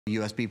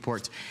USB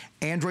ports,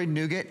 Android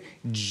Nougat,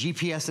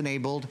 GPS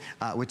enabled,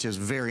 which is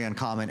very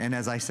uncommon, and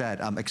as I said,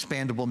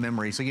 expandable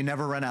memory, so you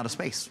never run out of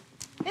space.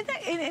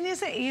 And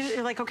isn't it,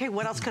 you're like, okay,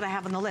 what else could I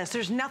have on the list?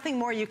 There's nothing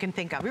more you can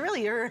think of.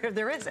 Really,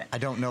 there isn't. I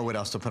don't know what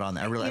else to put on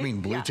there. I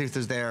mean, Bluetooth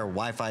is there,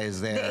 Wi-Fi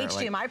is there. The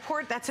HDMI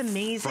port, that's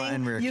amazing. Front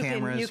and rear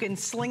cameras. You can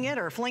sling it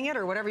or fling it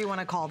or whatever you want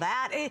to call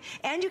that.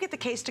 And you get the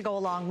case to go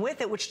along with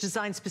it, which is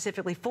designed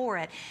specifically for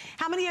it.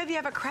 How many of you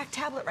have a cracked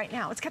tablet right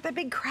now? It's got that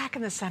big crack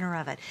in the center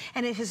of it.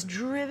 And it has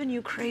driven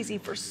you crazy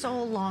for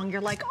so long. You're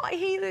like, oh, I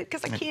hate it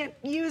because I can't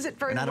use it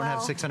very well. And I don't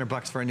have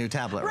 $600 for a new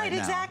tablet right now. Right,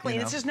 exactly.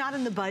 And it's just not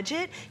in the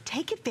budget.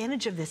 Take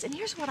advantage of this. And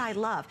here's what I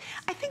love.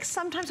 I think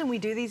sometimes when we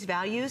do these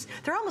values,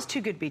 they're almost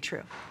too good to be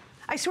true.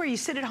 I swear you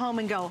sit at home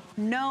and go,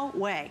 no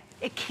way,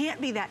 it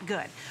can't be that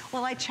good.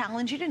 Well, I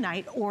challenge you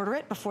tonight, order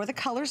it before the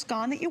color's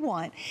gone that you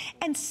want,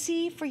 and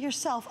see for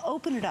yourself,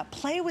 open it up,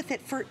 play with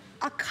it for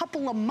a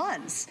couple of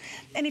months.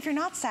 And if you're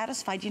not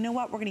satisfied, you know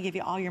what? We're gonna give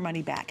you all your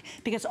money back,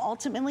 because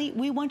ultimately,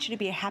 we want you to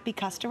be a happy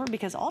customer,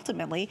 because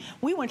ultimately,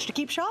 we want you to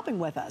keep shopping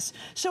with us.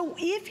 So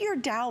if you're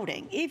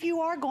doubting, if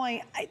you are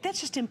going, that's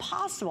just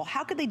impossible,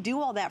 how could they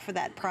do all that for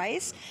that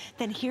price?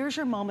 Then here's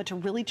your moment to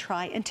really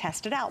try and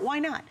test it out. Why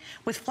not?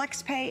 With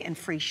FlexPay and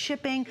free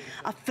shipping,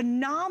 a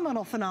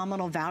phenomenal,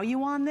 phenomenal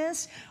value on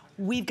this.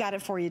 We've got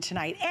it for you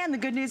tonight. And the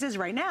good news is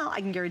right now, I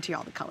can guarantee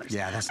all the colors.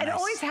 Yeah, that's nice. And it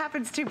always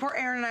happens too. Poor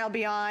Aaron and I will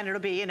be on. It'll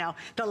be, you know,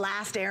 the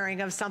last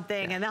airing of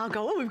something. And they'll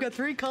go, oh, we've got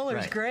 3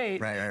 colors. Right.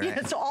 Great. Right.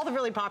 Yeah, so all the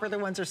really popular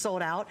ones are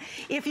sold out.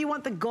 If you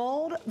want the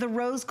gold, the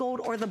rose gold,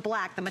 or the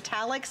black, the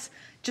metallics,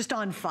 just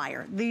on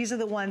fire. These are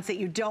the ones that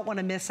you don't want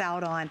to miss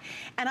out on.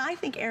 And I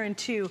think, Aaron,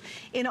 too,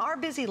 in our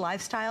busy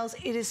lifestyles,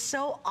 it is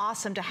so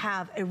awesome to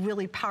have a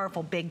really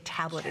powerful big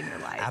tablet in your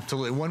life.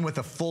 Absolutely. One with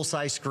a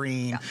full-size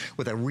screen,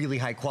 with a really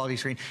high-quality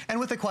screen, and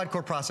with a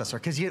quad-core processor,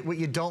 because what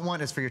you don't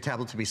want is for your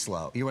tablet to be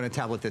slow. You want a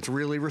tablet that's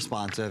really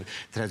responsive,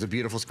 that has a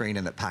beautiful screen,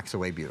 and that packs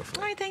away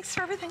beautifully. All right, thanks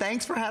for everything.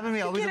 Thanks for having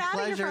me. Always a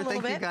pleasure.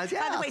 Thank you, guys.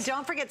 Yes. By the way,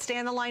 don't forget, stay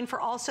on the line for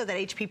also that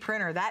HP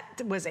printer. That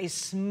was a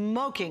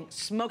smoking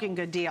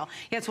good deal.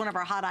 Yeah, it's one of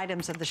our hot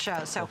items of the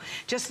show. So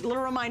just a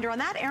little reminder on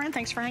that. Aaron,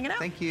 thanks for hanging out.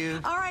 Thank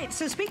you. All right,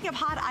 so speaking of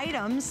hot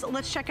items,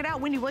 let's check it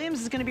out. Wendy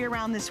Williams is going to be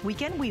around this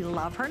weekend. We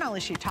love her. Not only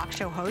is she a talk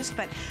show host,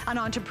 but an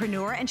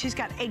entrepreneur, and she's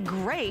got a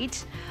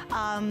great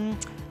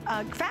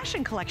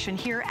fashion collection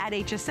here at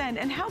HSN.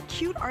 And how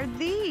cute are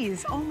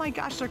these? Oh my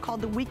gosh, they're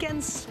called the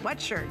Weekend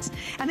Sweatshirts.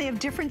 And they have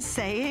different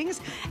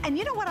sayings. And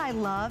you know what I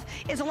love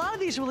is a lot of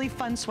these really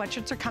fun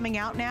sweatshirts are coming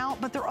out now,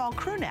 but they're all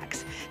crew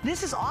necks.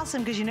 This is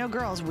awesome because, you know,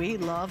 girls, we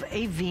love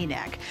a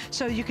V-neck.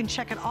 So you can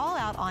check it all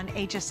out on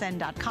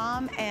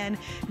hsn.com, and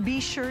be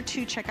sure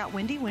to check out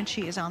Wendy when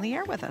she is on the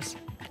air with us.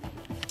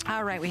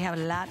 All right, we have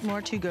a lot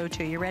more to go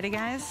to. You ready,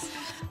 guys?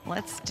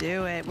 Let's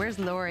do it. Where's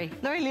Lori?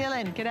 Lori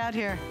Leland, get out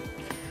here.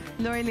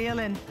 Lori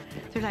Leland.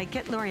 They're like,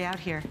 get Lori out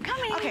here.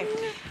 Coming. Okay,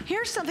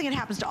 here's something that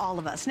happens to all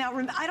of us. Now,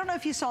 I don't know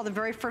if you saw the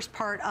very first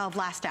part of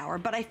last hour,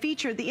 but I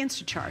featured the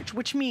InstaCharge,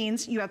 which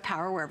means you have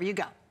power wherever you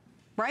go,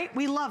 right?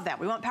 We love that.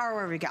 We want power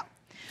wherever you go.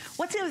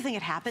 What's the other thing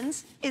that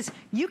happens is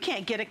you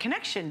can't get a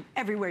connection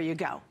everywhere you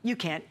go. You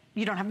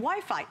don't have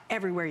Wi-Fi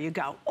everywhere you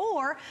go.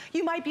 Or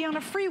you might be on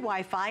a free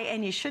Wi-Fi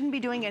and you shouldn't be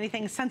doing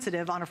anything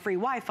sensitive on a free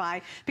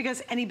Wi-Fi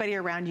because anybody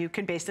around you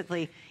can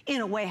basically,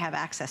 in a way, have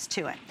access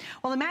to it.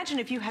 Well, imagine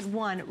if you had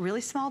one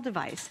really small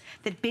device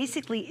that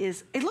basically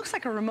is, it looks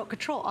like a remote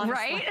control,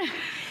 honestly. Right?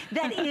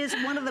 That is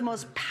one of the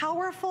most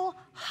powerful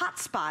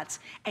hotspots,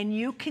 and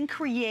you can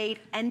create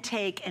and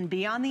take and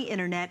be on the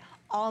internet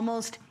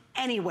almost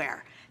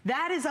anywhere.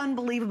 That is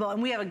unbelievable,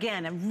 and we have,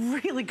 again, a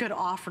really good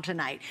offer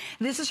tonight.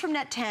 This is from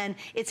Net 10.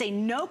 It's a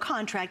no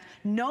contract,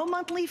 no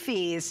monthly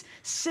fees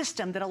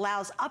system that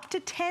allows up to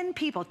 10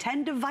 people,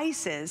 10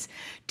 devices,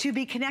 to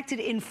be connected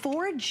in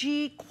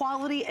 4G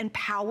quality and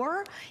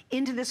power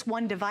into this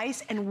one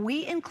device, and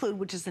we include,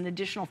 which is an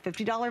additional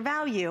 $50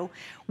 value,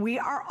 we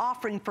are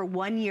offering for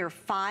 1 year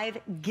 5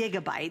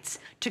 gigabytes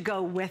to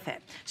go with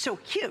it. So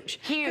huge.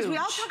 Huge. Because we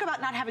all talk about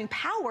not having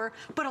power,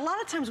 but a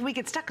lot of times we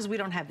get stuck because we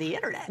don't have the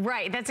internet.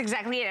 Right, that's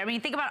exactly it. I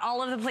mean, think about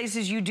all of the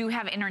places you do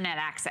have internet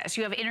access.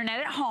 You have internet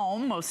at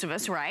home, most of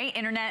us, right?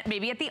 Internet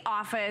maybe at the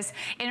office,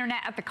 internet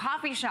at the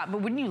coffee shop,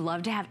 but wouldn't you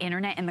love to have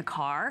internet in the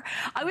car?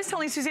 I was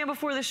telling Suzanne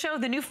before the show,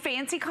 the new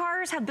fancy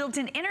cars have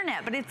built-in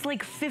internet, but it's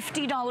like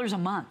 $50 a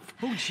month.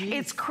 Oh, geez.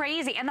 It's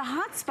crazy. And the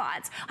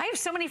hotspots, I have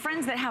so many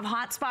friends that have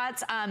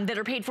hotspots that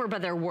are paid for by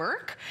their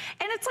work,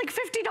 and it's like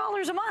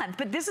 $50 a month.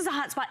 But this is a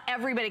hotspot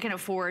everybody can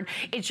afford.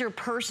 It's your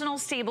personal,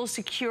 stable,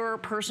 secure,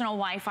 personal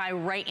Wi-Fi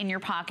right in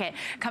your pocket,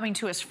 coming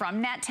to us from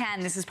Net 10.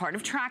 This is part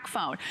of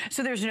TracFone.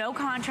 So there's no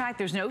contract,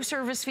 there's no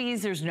service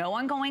fees, there's no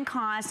ongoing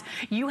costs.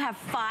 You have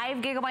 5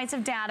 gigabytes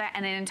of data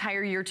and an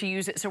entire year to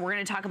use it. So we're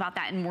going to talk about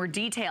that in more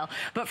detail.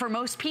 But for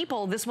most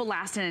people, this will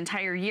last an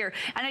entire year.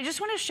 And I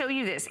just want to show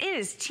you this. It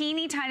is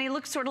teeny tiny. It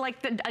looks sort of like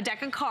a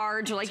deck of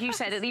cards, or like you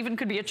said, it even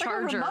could be a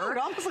charger. Like a remote. It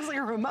almost looks like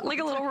a remote. Like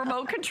a little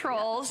remote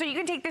control. So you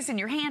can take this in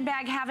your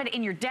handbag, have it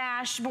in your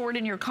dashboard,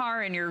 in your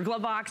car, in your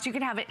glove box. You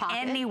can have it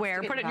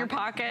anywhere. Put it in your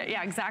pocket.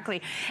 Yeah,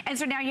 exactly. And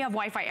so now you have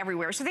Wi-Fi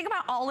everywhere. So think about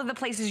about all of the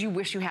places you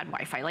wish you had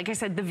Wi-Fi? Like I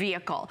said, the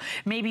vehicle.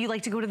 Maybe you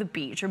like to go to the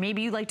beach, or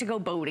maybe you like to go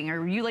boating,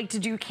 or you like to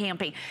do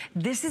camping.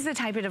 This is the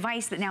type of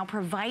device that now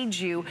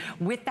provides you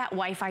with that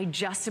Wi-Fi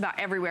just about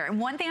everywhere. And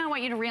one thing I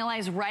want you to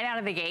realize right out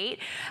of the gate,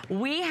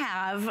 we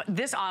have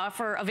this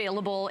offer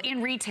available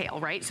in retail,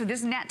 right? So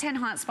this Net 10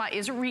 hotspot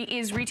is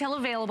retail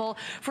available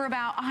for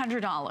about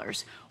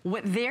 $100.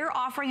 What they're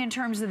offering in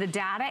terms of the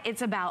data,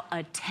 it's about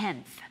a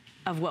 1/10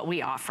 of what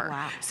we offer.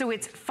 Wow. So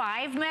it's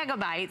 500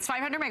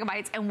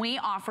 megabytes, and we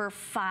offer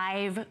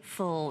 5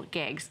 full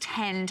gigs,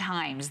 10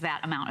 times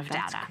that amount of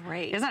data. That's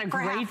great. Isn't that a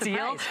great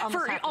deal?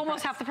 For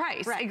almost half the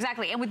price. Right.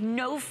 Exactly. And with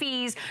no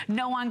fees,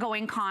 no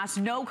ongoing costs,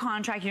 no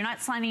contract, you're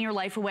not signing your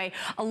life away.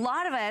 A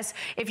lot of us,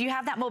 if you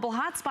have that mobile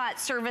hotspot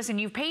service and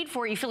you've paid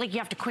for it, you feel like you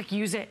have to quick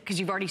use it because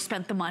you've already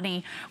spent the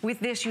money. With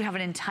this, you have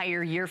an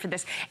entire year for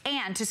this.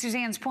 And to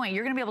Suzanne's point,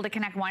 you're gonna be able to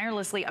connect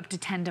wirelessly up to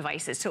 10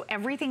 devices. So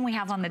everything we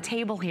have on the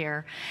table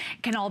here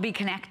can all be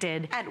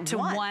connected to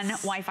one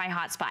Wi-Fi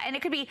hotspot. And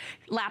it could be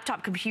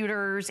laptop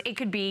computers, it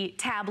could be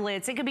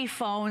tablets, it could be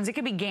phones, it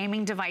could be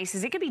gaming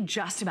devices, it could be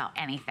just about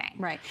anything.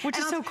 Right. Which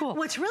is so cool.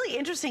 What's really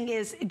interesting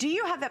is, do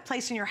you have that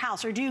place in your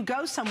house, or do you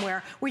go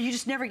somewhere where you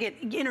just never get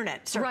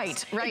internet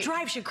service? Right. It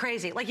drives you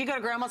crazy. Like you go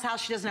to grandma's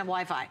house, she doesn't have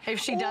Wi-Fi.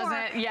 If she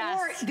doesn't, yes,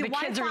 or the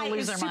kids are gonna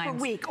lose their minds.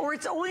 super weak, or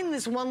it's only in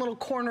this one little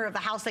corner of the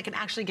house they can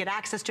actually get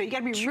access to it. You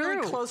gotta be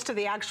really close to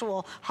the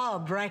actual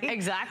hub, right?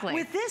 Exactly.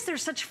 With this,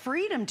 there's such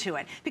freedom to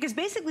it, because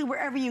basically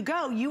wherever you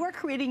go, you are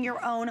creating your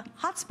own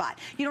hotspot.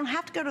 You don't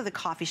have to go to the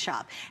coffee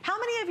shop. How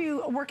many of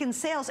you work in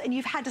sales and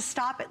you've had to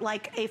stop at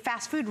like a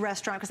fast food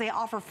restaurant because they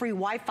offer free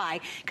Wi-Fi,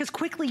 because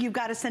quickly you've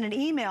got to send an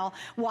email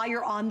while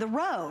you're on the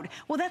road?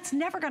 Well, that's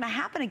never going to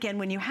happen again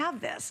when you have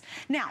this.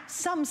 Now,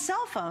 some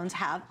cell phones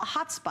have a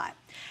hotspot.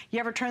 You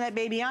ever turn that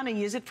baby on and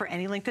use it for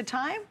any length of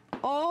time?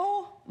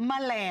 Oh, my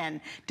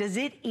land, does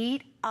it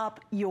eat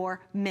up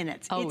your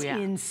minutes? It's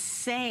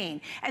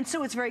insane. And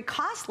so it's very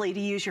costly to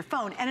use your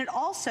phone, and it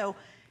also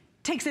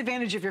takes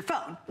advantage of your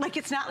phone. Like,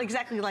 it's not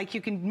exactly like you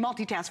can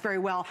multitask very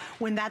well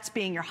when that's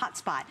being your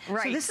hotspot.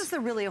 Right. So this is the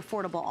really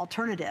affordable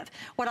alternative.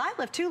 What I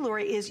love too,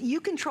 Lori, is you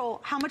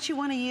control how much you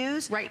want to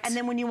use. Right. And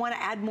then when you want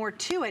to add more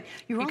to it,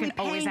 you're only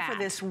paying for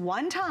this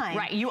one time.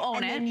 Right, you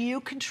own it. And then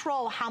you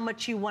control how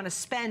much you want to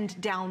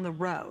spend down the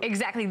road.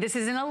 Exactly. This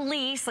isn't a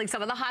lease like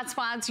some of the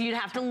hotspots. You'd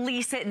have to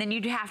lease it and then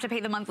you'd have to pay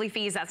the monthly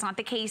fees. That's not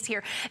the case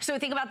here. So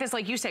think about this,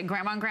 like you said,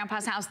 grandma and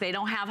grandpa's house, they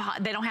don't have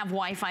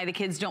Wi-Fi. The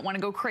kids don't want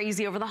to go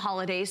crazy over the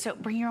holidays. So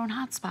bring your own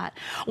hotspot.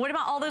 What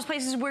about all those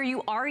places where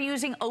you are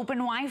using open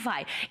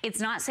Wi-Fi? It's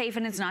not safe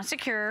and it's not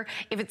secure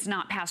if it's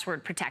not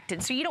password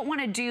protected. So you don't want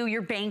to do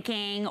your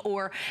banking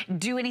or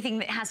do anything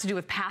that has to do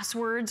with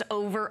passwords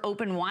over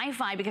open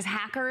Wi-Fi, because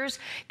hackers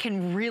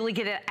can really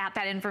get at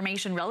that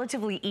information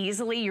relatively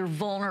easily. You're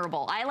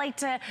vulnerable. I like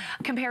to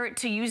compare it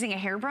to using a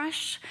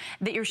hairbrush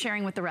that you're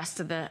sharing with the rest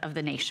of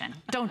the nation.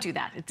 Don't do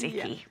that. It's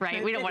icky,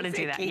 right? We don't want to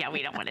do that. Yeah,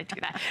 we don't want to do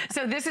that.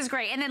 So this is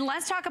great. And then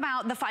let's talk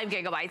about the 5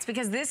 gigabytes,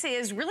 because this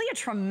is really a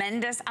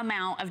tremendous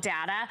amount of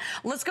data.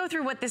 Let's go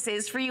through what this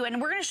is for you.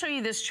 And we're going to show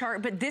you this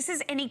chart, but this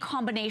is any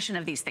combination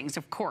of these things,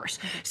 of course.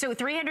 So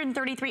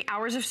 333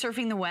 hours of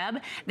surfing the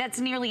web, that's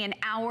nearly an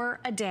hour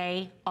a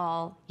day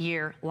all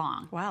year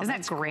long. Wow, isn't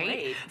that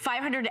great?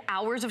 500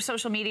 hours of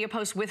social media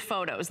posts with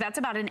photos. That's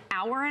about an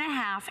hour and a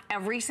half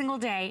every single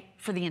day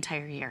for the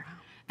entire year.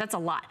 That's a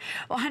lot.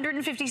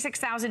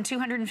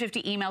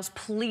 156,250 emails.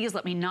 Please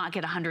let me not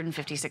get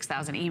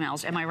 156,000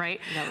 emails. Am I right?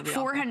 That would be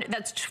 400. Awful.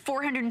 That's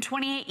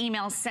 428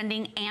 emails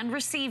sending and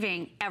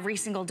receiving every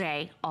single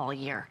day all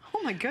year.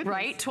 Oh my goodness.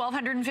 Right?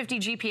 1,250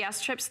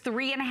 GPS trips,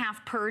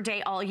 3.5 per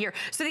day all year.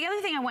 So the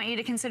other thing I want you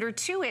to consider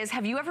too is,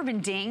 have you ever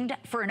been dinged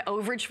for an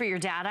overage for your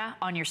data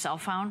on your cell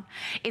phone?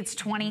 It's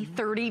 $20,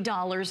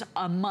 $30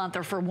 a month,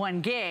 or for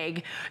 1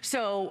 gig.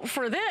 So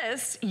for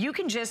this, you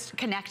can just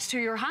connect to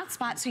your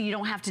hotspot so you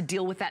don't have to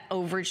deal with that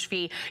overage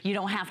fee. You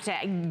don't have to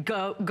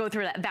go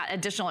through that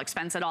additional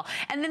expense at all.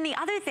 And then the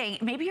other thing,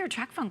 maybe you're a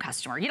TracFone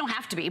customer. You don't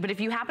have to be, but if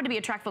you happen to be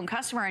a TracFone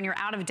customer and you're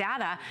out of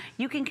data,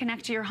 you can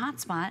connect to your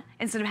hotspot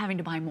instead of having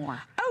to buy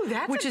more. Oh,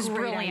 that's which is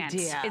great brilliant.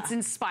 Idea. It's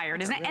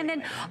inspired, isn't it? And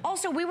then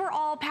also, we were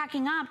all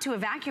packing up to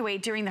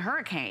evacuate during the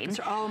hurricane.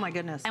 Oh my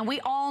goodness. And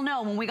we all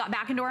know when we got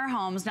back into our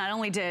homes, not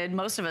only did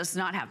most of us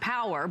not have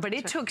power, but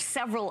it took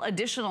several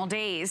additional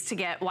days to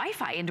get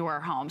Wi-Fi into our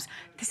homes.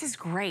 This is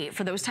great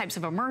for those types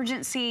of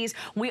emergencies.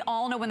 We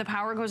all know when the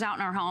power goes out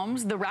in our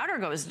homes, the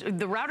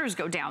routers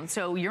go down.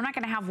 So you're not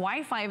going to have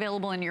Wi-Fi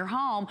available in your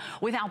home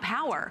without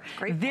power.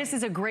 This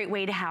is a great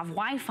way to have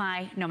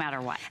Wi-Fi no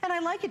matter what. And I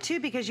like it too,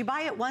 because you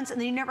buy it once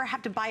and then you never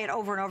have to buy it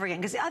over and over again.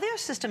 Because the other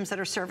systems that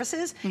are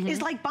services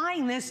is like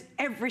buying this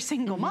every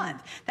single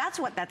month. That's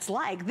what that's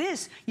like.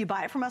 This, you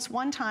buy it from us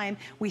one time,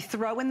 we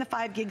throw in the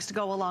 5 gigs to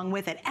go along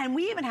with it, and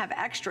we even have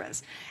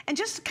extras. And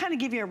just to kind of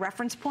give you a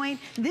reference point,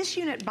 this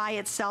unit by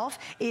itself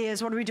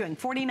is, what are we doing?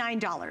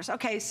 $49.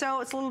 Okay,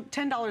 so it's a little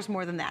 $10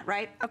 more than that,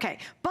 right? Okay,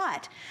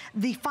 but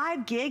the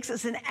 5 gigs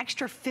is an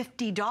extra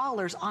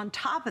 $50 on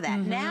top of that.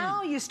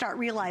 Now you start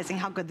realizing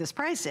how good this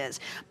price is.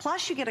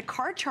 Plus you get a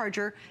car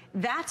charger.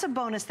 That's a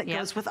bonus that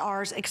goes with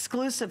ours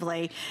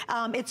exclusively.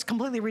 It's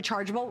completely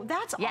rechargeable.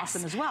 That's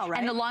awesome as well, right?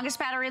 And the longest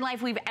battery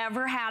life we've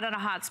ever had on a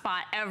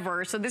hotspot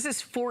ever. So this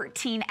is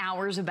 14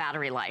 hours of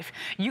battery life.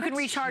 You can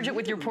recharge it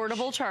with your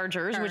portable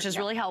chargers, which is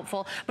really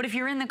helpful. But if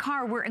you're in the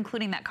car, we're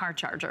including that car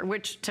charger,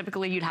 which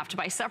typically you'd have to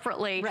buy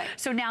separately.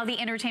 So now the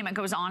entertainment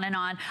goes on and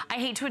on. I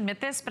hate to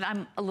admit this, but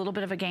I'm a little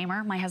bit of a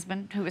gamer. My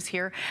husband, who is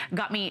here,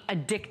 got me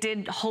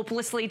addicted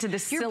hopelessly to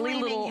this silly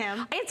little...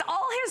 him. It's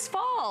all his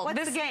fault.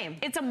 What's the game?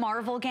 It's a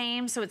Marvel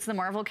game, so it's the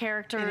Marvel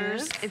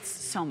characters. It's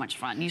so much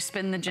fun. You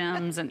spin the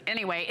gems, and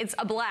anyway, it's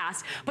a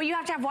blast. But you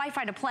have to have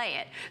Wi-Fi to play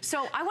it.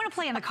 So I want to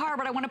play in the car,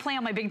 but I want to play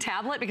on my big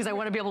tablet because I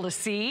want to be able to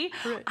see.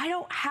 I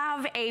don't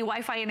have a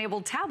Wi-Fi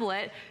enabled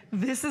tablet.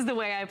 This is the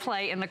way I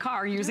play in the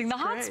car using the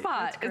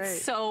hotspot.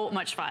 It's so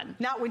much fun.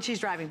 Not when she's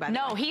driving, by the way.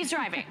 No, he's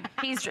driving.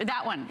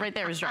 That one right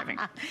there is driving.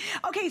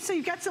 Okay, so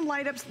you've got some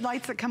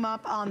lights that come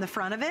up on the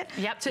front of it.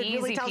 Yep, so it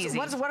really tells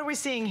us, what are we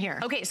seeing here?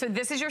 Okay, so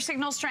this is your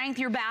signal strength,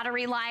 your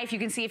battery life. You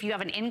can see if you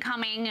have an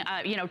incoming,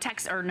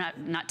 text, or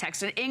not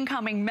text, an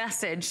incoming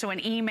message, so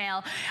an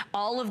email.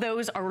 All of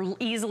those are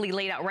easily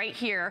laid out right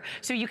here,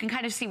 so you can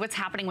kind of see what's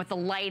happening with the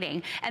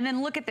lighting. And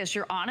then look at this,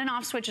 your on and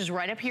off switch is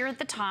right up here at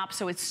the top,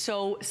 so it's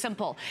so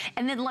simple.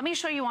 And then let me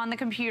show you on the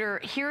computer,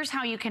 here's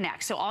how you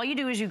connect. So all you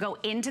do is you go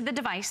into the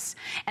device,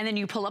 and then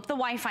you pull up the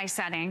Wi-Fi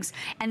settings,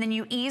 and then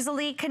you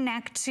easily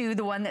connect to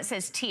the one that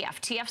says TF.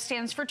 TF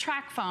stands for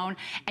track phone,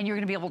 and you're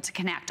gonna be able to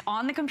connect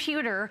on the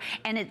computer,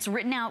 and it's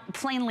written out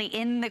plainly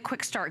in the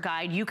quick start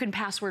guide. You can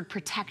password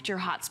protect your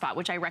hotspot,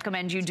 which I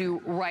recommend you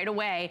do right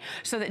away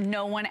so that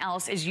no one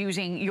else is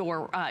using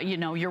your,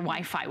 your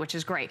Wi-Fi, which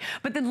is great.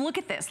 But then look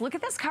at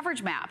this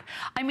coverage map.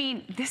 I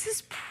mean, this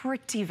is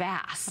pretty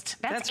vast.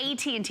 That's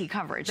AT&T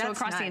coverage, so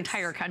across the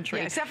entire country.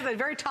 Yeah, except for the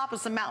very top of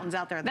some mountains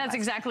out there. That's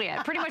exactly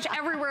it. Pretty much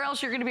everywhere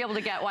else you're gonna be able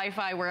to get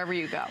Wi-Fi wherever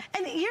you go.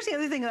 And here's the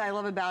other thing that I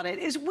love about it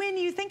is when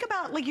you think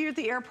about, like, you're at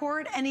the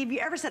airport, and have you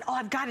ever said, oh,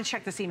 I've got to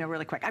check this email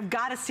really quick. I've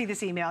got to see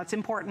this email. It's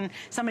important.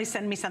 Somebody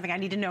send me something I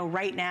need to know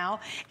right now.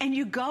 And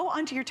you go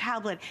onto your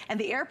tablet, and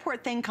the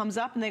airport thing comes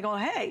up, and they go,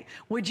 hey,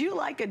 would you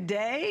like a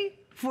day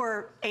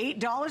for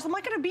 $8? I'm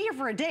not going to be here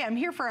for a day. I'm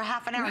here for a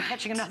half an hour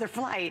catching another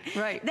flight.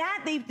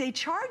 That they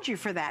charge you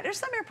for that. There's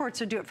some airports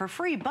that do it for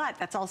free, but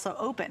that's also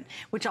open,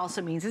 which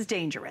also means it's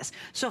dangerous.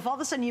 So if all of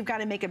a sudden you've got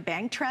to make a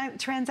bank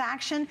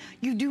transaction,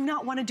 you do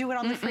not want to do it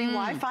on the free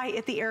Wi-Fi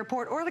at the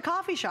airport or the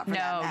coffee shop for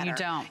that matter. No, you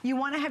don't. You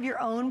want to have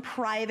your own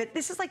private,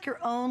 this is like your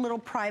own little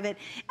private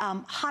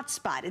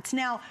hotspot. It's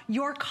now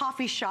your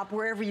coffee shop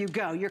wherever you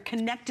go. You're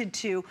connected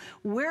to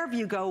wherever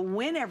you go,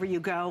 whenever you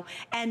go,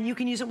 and you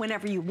can use it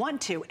whenever you want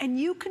to. And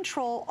you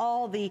control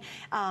all the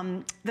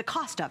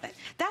cost of it.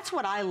 That's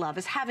what I love,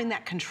 is having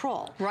that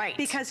control.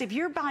 Because if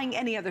you're buying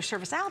any other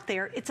service out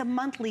there, it's a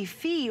monthly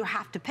fee you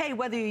have to pay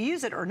whether you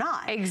use it or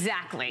not.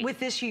 Exactly. With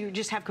this, you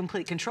just have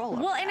complete control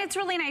over and it's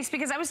really nice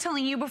because I was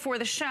telling you before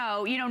the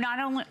show,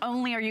 not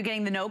only are you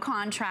getting the no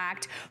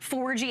contract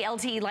 4G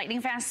LTE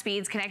lightning fast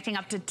speeds connecting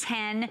up to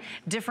 10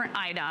 different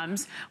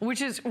items,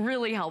 which is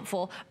really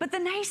helpful. But the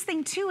nice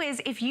thing too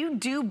is if you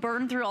do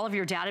burn through all of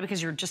your data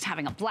because you're just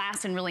having a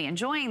blast and really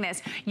enjoying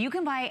this, you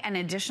can buy an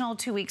additional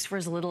 2 weeks for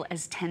as little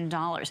as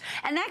 $10.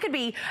 And that could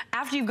be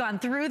after you've gone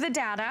through the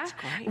data,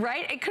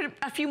 right? It could,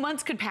 a few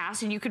months could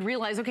pass and you could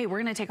realize, okay, we're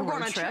gonna take a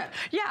road trip.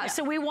 Yeah,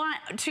 so we want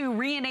to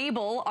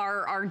re-enable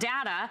our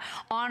data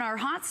on our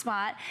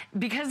hotspot.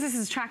 Because this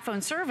is track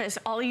phone service,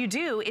 all you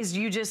do is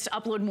you just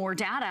upload more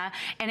data,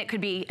 and it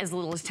could be as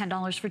little as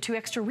 $10 for 2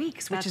 extra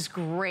weeks, which is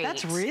great.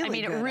 That's really good, I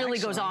mean, it really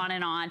goes on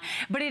and on.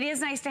 But it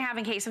is nice to have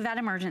in case of that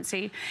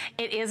emergency.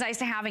 It is nice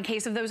to have in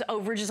case of those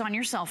overages on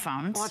your cell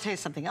phones. Well, I'll tell you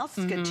something else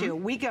that's good too.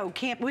 We go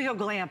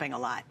glamping a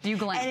lot. You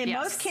glamp, and in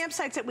most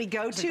campsites that we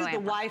go to, the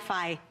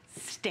Wi-Fi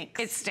stinks.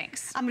 It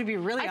stinks. I'm going to be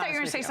really honest with you. I thought you were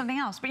going to say something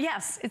else, but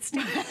yes, it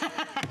stinks.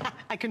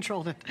 I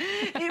controlled it.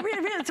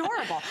 It's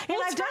horrible. Well,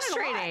 it's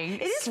frustrating.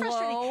 It is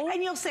frustrating.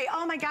 And you'll say,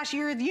 oh my gosh,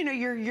 you're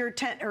your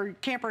tent or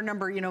camper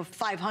number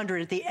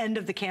 500 at the end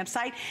of the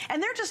campsite,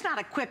 and they're just not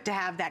equipped to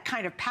have that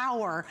kind of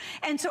power.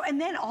 And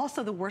then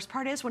also the worst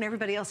part is when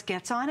everybody else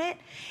gets on it,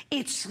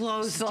 it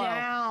slows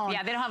down.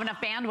 Yeah, they don't have enough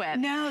bandwidth.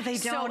 No, they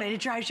don't, and it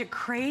drives you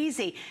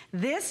crazy.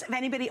 This, if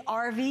anybody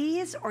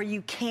RVs or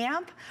you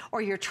camp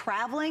or you're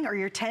traveling or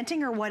you're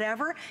tenting or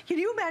whatever, can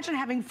you imagine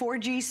having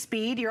 4G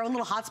speed, your own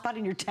little hotspot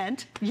in your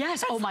tent?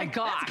 Yes. Oh my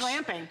gosh. That's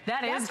glamping.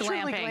 That is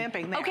glamping. Truly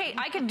glamping there. Okay,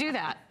 I could do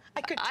that.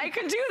 I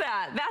could do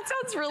that. That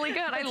sounds really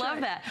good. I love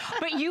that.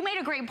 But you made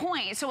a great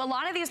point. So a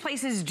lot of these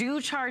places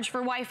do charge for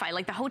Wi-Fi.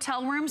 Like the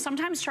hotel rooms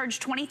sometimes charge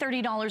 $20,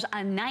 $30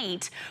 a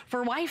night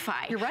for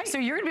Wi-Fi. You're right. So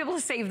you're gonna be able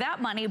to save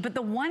that money. But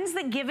the ones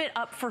that give it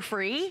up for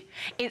free,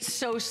 it's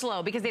so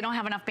slow because they don't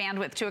have enough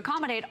bandwidth to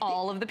accommodate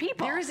all of the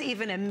people. There's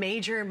even a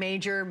major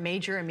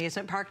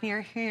amusement park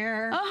near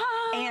here.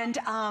 And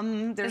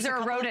there's a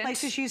couple of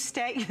places you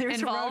stay.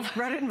 There's a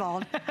rodent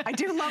involved. I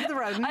do love the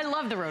rodent. I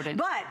love the rodent.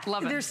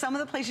 But there's some of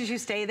the places you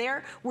stay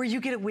there where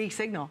you get a weak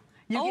signal.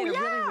 You get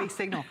a really weak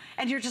signal.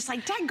 And you're just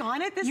like, daggone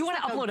it, this you is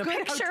want to upload a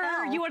picture,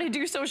 hotel. you want to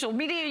do social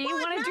media, you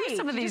want to do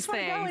some of these things. You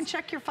just want to go and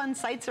check your fun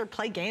sites or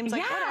play games,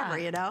 like whatever,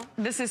 you know?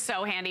 This is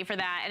so handy for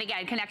that. And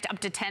again, connect up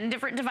to 10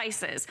 different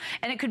devices.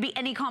 And it could be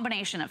any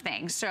combination of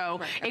things. So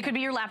it could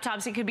be your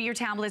laptops, it could be your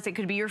tablets, it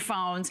could be your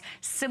phones.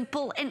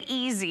 Simple and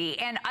easy.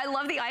 And I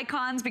love the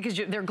icons because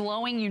they're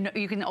glowing.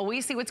 You can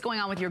always see what's going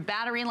on with your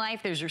battery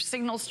life. There's your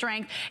signal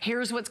strength.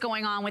 Here's what's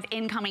going on with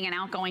incoming and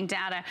outgoing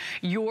data.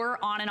 Your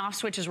on and off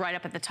switch is right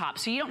up at the top.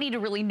 So you don't need to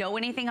really know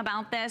anything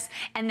about this.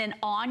 And then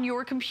on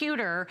your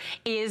computer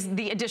is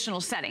the additional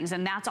settings,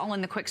 and that's all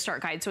in the quick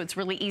start guide, so it's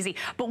really easy.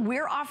 But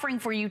we're offering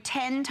for you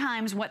 10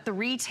 times what the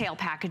retail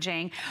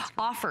packaging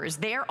offers.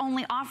 They're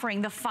only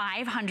offering the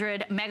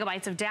 500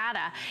 megabytes of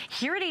data.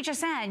 Here at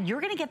HSN, you're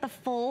gonna get the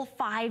full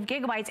 5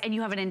 gigabytes and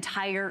you have an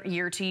entire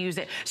year to use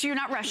it. So you're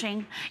not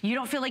rushing, you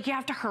don't feel like you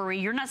have to hurry,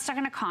 you're not stuck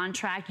in a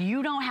contract,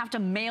 you don't have to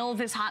mail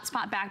this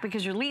hotspot back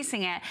because you're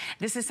leasing it.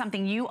 This is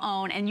something you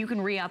own and you can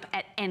re-up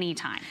at any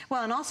time.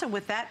 Well, and also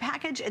with that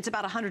package, it's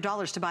about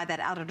 $100 to buy that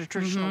out at a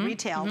traditional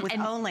retail with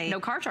and only no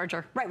car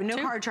charger. Right, with no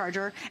car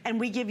charger, and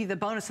we give you the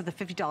bonus of the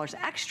 $50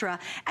 extra.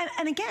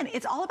 And again,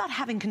 it's all about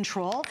having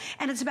control,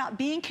 and it's about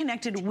being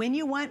connected when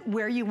you want,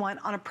 where you want,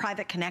 on a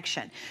private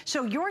connection.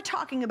 So you're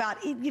talking about,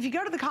 if you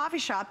go to the coffee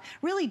shop,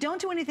 really don't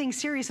do anything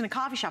serious in a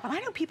coffee shop. And I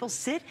know people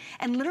sit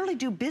and literally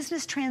do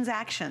business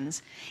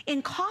transactions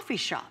in coffee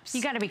shops.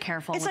 You got to be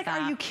careful with that. It's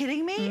like, are you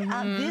kidding me?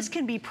 This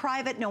can be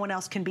private, no one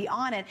else can be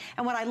on it.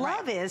 And what I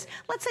love is,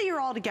 let's say you're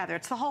all together,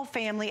 it's the whole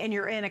family and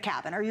you're in a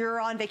cabin or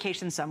you're on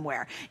vacation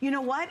somewhere. You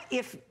know what?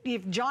 If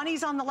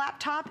Johnny's on the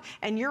laptop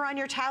and you're on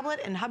your tablet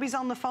and hubby's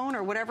on the phone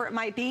or whatever it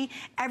might be,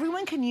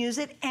 everyone can use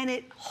it and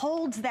it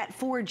holds that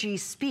 4G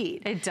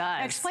speed. It does.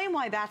 Now explain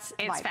why that's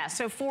vital. Fast.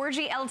 So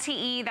 4G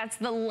LTE, that's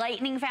the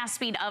lightning fast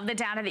speed of the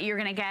data that you're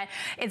gonna get.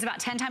 It's about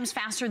 10 times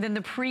faster than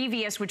the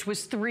previous, which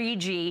was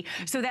 3G.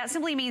 So that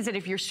simply means that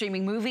if you're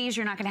streaming movies,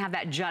 you're not gonna have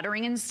that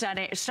juddering and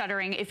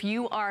stuttering. If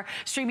you are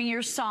streaming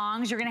your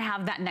songs, you're gonna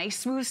have that nice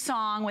smooth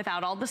song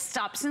without all the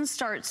stops and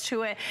starts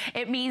to it.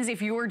 It means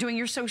if you are doing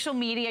your social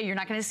media, you're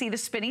not gonna see the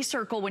spinny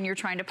circle when you're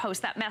trying to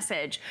post that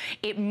message.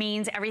 It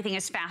means everything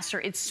is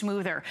faster, it's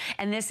smoother.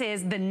 And this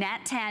is the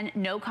Net 10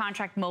 no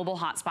contract mobile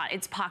hotspot.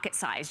 It's pocket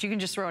sized. You can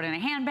just throw it in a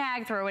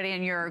handbag, throw it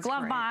in your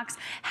glove box,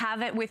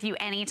 have it with you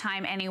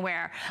anytime,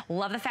 anywhere.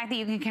 Love the fact that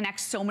you can connect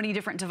so many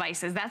different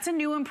devices. That's a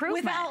new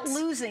improvement. Without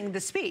losing the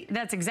speed.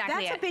 That's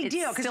exactly it. That's a big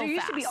deal, because there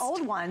used to be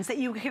old ones that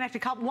you could connect a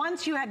couple.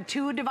 Once you had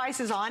 2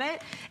 devices on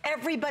it,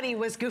 everybody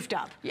was goofed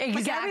up.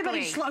 Exactly. Like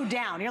everybody slowed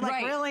down. You're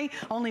like, really?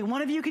 Only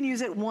one of you can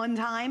use it one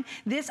time?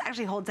 This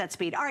actually holds that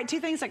speed. All right, 2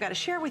 things I got to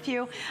share with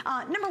you.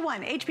 Number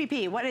 1,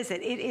 HPP, what is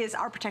it? It is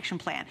our protection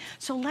plan.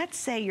 So let's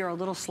say you're a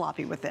little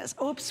sloppy with this.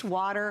 Oops,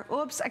 water.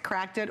 Oops, I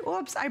cracked it.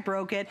 Oops, I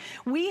broke it.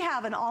 We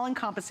have an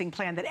all-encompassing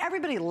plan that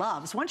everybody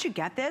loves. Once you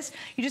get this,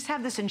 you just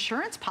have this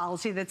insurance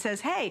policy that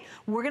says, hey,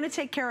 we're going to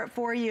take care of it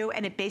for you,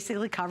 and it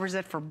basically covers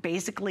it for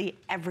basically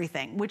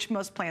everything, which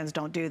most plans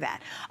don't do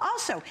that.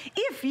 Also,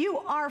 if you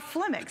are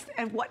flummoxed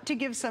and what to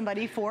give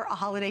somebody for a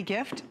holiday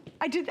gift,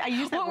 I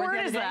used that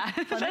word the other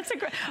day. That's a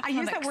great. I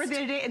used that word the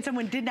other day, and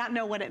someone did not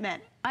know what it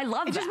meant. I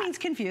love that. It just means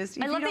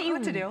confused. I love that you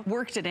what to do.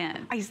 worked it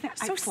in. I used that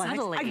so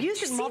subtly. I've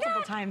used it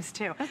multiple times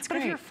too. That's but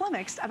great. if you're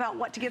flummoxed about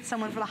what to get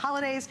someone for the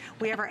holidays,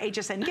 we have our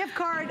HSN gift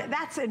card.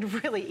 That's a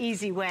really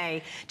easy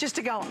way just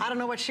to go, I don't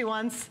know what she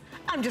wants.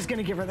 I'm just going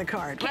to give her the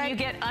card. Can you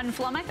get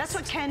unflummoxed? That's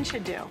what Ken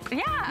should do.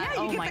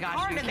 Yeah. You get the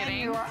card and then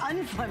you are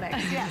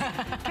unflummoxed.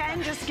 Yes.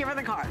 Ken, just give her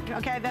the card.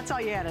 Okay, that's all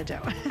you had to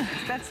do.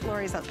 That's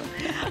Lori's husband.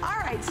 All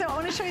right, so I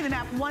want to show you the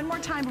map one more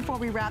time before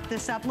we wrap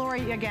this up.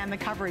 Lori, again, the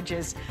coverage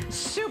is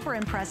super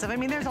impressive. I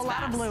mean, there's a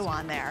lot of blue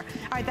on there.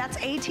 All right, that's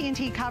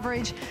AT&T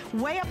coverage.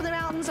 Way up in the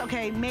mountains,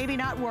 okay, maybe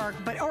not work,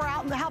 but or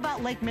out. How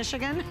about Lake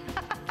Michigan?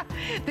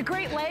 The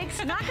Great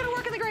Lakes, not going to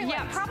work in the Great Lakes.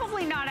 Yeah,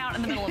 probably not out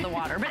in the middle of the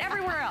water, but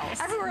everywhere else.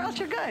 Everywhere else,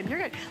 you're good. You're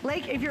good.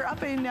 Lake, if you're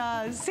up in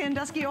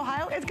Sandusky,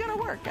 Ohio, it's going to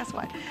work. Guess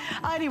what?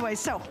 Anyway,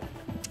 so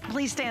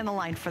please stay on the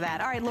line for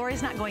that. All right,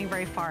 Lori's not going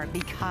very far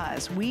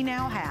because we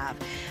now have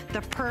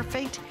the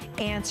perfect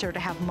answer to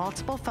have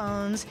multiple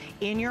phones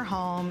in your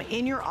home,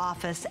 in your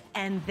office,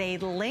 and they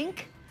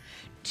link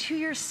to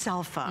your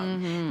cell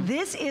phone.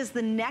 This is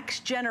the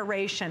next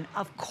generation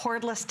of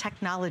cordless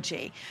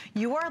technology.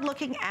 You are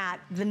looking at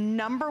the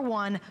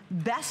 #1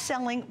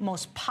 best-selling,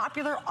 most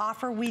popular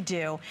offer we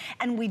do,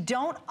 and we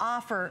don't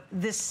offer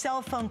this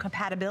cell phone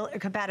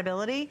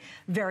compatibility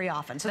very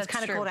often, so it's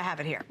kind of cool to have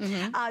it here.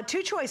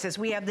 Two choices.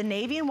 We have the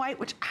navy and white,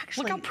 which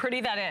actually... Look how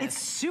pretty that is. It's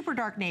super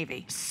dark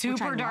navy.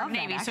 Super dark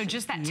navy, so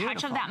just that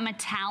touch of that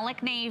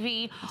metallic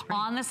navy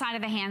on the side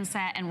of the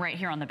handset and right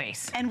here on the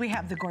base. And we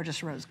have the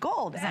gorgeous rose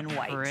gold and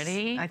white.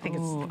 Pretty? I think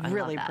it's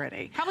really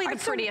pretty. Probably the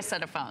prettiest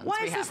set of phones we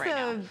have right now.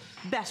 Why is this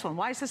the best one?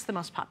 Why is this the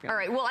most popular? All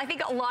right, well, I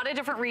think a lot of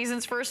different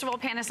reasons. First of all,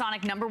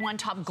 Panasonic, #1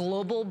 top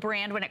global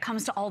brand when it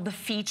comes to all the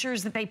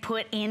features that they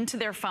put into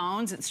their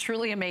phones. It's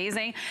truly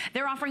amazing.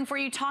 They're offering for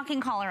you talking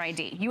caller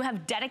ID. You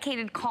have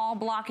dedicated call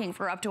blocking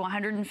for up to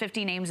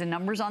 150 names and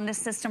numbers on this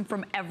system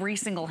from every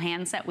single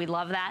handset. We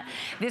love that.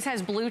 This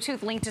has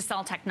Bluetooth link to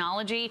cell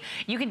technology.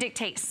 You can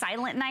dictate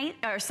silent night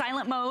or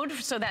silent mode,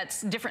 so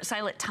that's different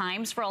silent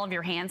times for all of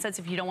your handsets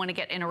if you don't want to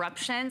get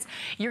interruptions.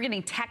 You're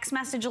getting text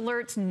message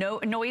alerts,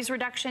 noise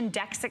reduction,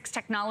 DEC 6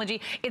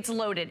 technology. It's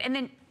loaded. And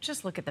then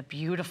just look at the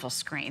beautiful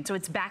screen. So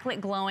it's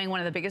backlit glowing,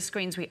 one of the biggest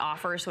screens we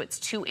offer, so it's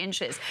 2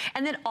 inches.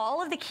 And then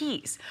all of the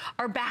keys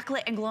are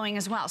backlit and glowing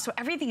as well. So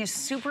everything is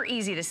super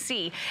easy to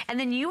see. And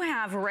then you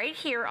have right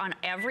here on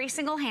every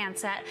single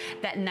handset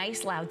that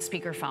nice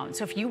loudspeaker phone.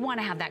 So if you want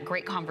to have that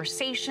great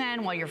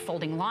conversation while you're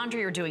folding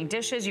laundry or doing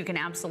dishes, you can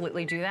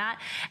absolutely do that.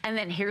 And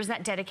then here's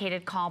that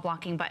dedicated call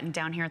blocking button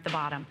down here at the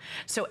bottom.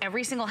 So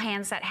every single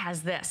handset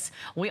has this.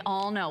 We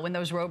all know when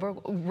those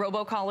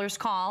robocallers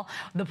call,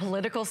 the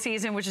political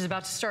season, which is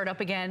about to start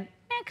up again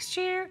next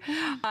year,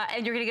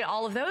 and you're gonna get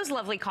all of those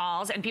lovely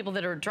calls and people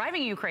that are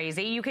driving you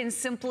crazy, you can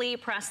simply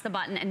press the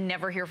button and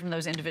never hear from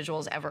those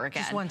individuals ever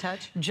again. Just one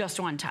touch? Just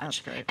one touch. That's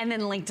great. And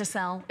then link to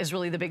cell is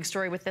really the big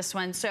story with this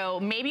one. So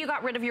maybe you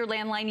got rid of your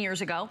landline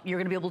years ago. You're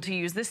gonna be able to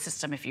use this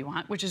system if you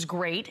want, which is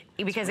great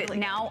because it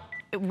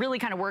really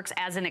kind of works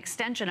as an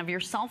extension of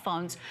your cell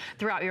phones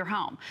throughout your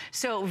home.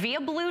 So via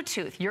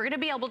Bluetooth, you're gonna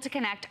be able to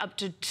connect up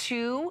to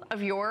 2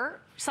 of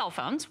your cell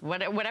phones,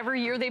 whatever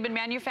year they've been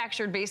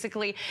manufactured.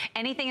 Basically,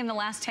 anything in the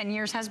last 10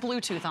 years has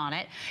Bluetooth on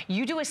it.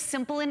 You do a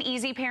simple and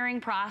easy pairing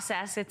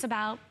process. It's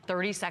about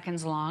 30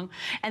 seconds long.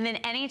 And then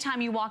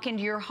anytime you walk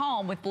into your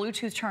home with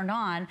Bluetooth turned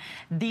on,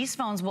 these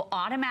phones will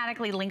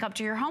automatically link up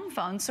to your home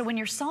phone. So when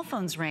your cell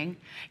phones ring,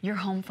 your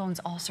home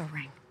phones also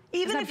ring.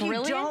 Even if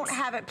you don't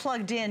have it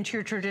plugged into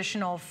your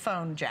traditional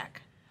phone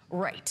jack.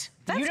 Right.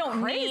 That's you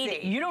don't crazy.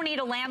 You don't need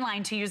a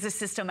landline to use this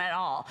system at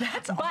all.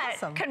 That's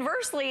awesome. But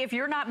conversely, if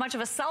you're not much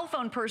of a cell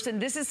phone person,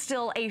 this is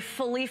still a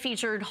fully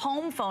featured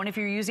home phone if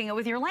you're using it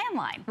with your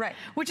landline. Right.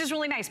 Which is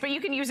really nice, but you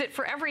can use it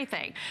for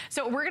everything.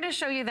 So we're gonna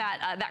show you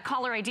that, that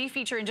caller ID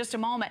feature in just a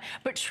moment,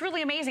 but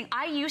truly amazing.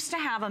 I used to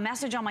have a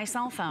message on my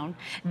cell phone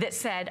that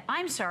said,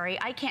 I'm sorry,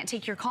 I can't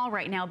take your call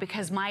right now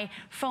because my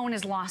phone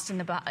is lost in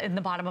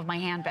the bottom of my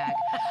handbag.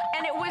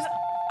 And it was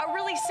a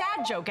really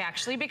sad joke,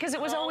 actually, because it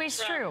was always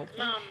true.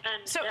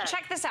 So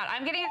check this out.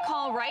 I'm getting a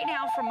call right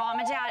now from Mom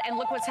and Dad, and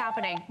look what's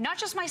happening. Not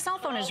just my cell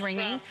phone is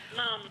ringing,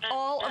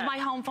 all of my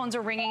home phones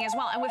are ringing as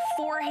well. And with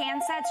 4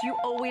 handsets, you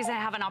always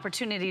have an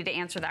opportunity to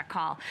answer that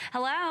call.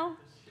 Hello?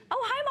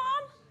 Oh, hi,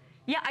 Mom.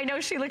 Yeah, I know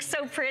she looks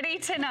so pretty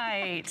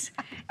tonight.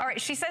 All right,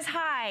 she says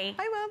hi.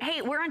 Hi, Mom.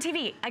 Hey, we're on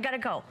TV. I gotta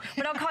go,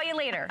 but I'll call you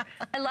later.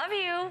 I love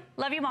you.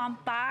 Love you, Mom.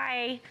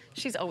 Bye.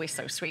 She's always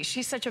so sweet.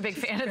 She's such a big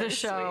fan of the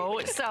show.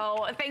 Sweet.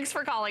 So thanks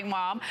for calling,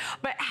 Mom.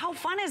 But how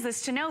fun is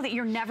this to know that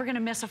you're never gonna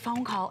miss a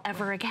phone call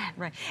ever again?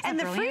 Right. And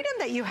the freedom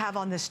that you have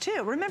on this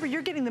too. Remember,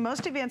 you're getting the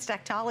most advanced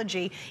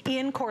technology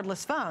in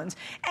cordless phones.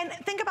 And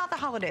think about the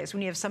holidays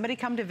when you have somebody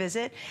come to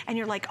visit and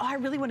you're like, oh, I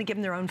really want to give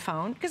them their own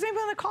phone because they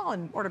want to call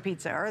and order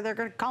pizza or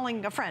they're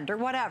calling a friend or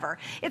whatever.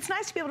 It's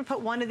nice to be able to put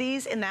one of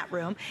these in that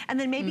room and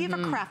then maybe you have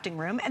a crafting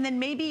room and then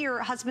maybe your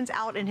husband's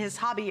out in his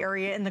hobby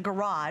area in the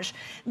garage.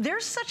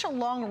 There's such a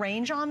long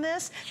range on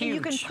this that you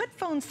can put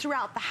phones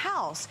throughout the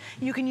house.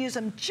 You can use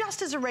them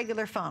just as a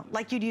regular phone,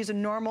 like you'd use a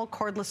normal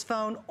cordless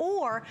phone,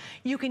 or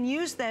you can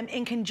use them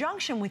in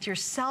conjunction with your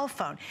cell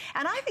phone.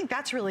 And I think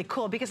that's really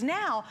cool because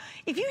now,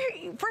 if you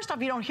hear, first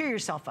off, you don't hear your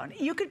cell phone.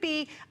 You could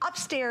be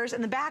upstairs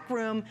in the back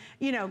room,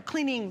 you know,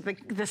 cleaning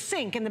the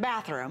sink in the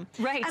bathroom.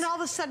 Right. And all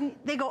of a sudden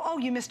they go, oh,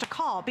 you missed a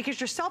call because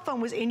your cell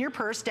phone was in your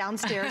purse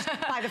downstairs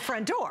by the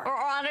front door.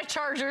 Or on a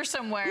charger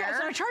somewhere. Yeah,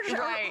 it's on a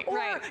charger. Right,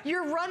 or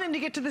you're running to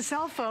get to the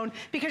cell phone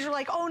because you're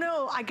like, oh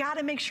no, I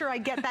gotta make sure I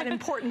get that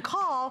important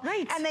call.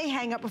 Right. And they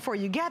hang up before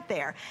you get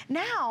there.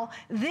 Now,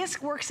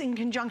 this works in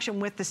conjunction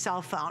with the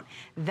cell phone.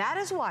 That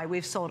is why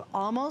we've sold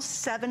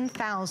almost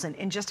 7,000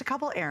 in just a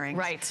couple airings.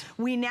 Right.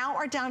 We now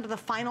are down to the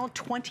final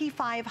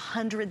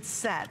 2,500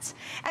 sets.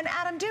 And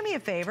Adam, do me a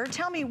favor,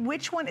 tell me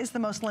which one is the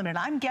most limited.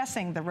 I'm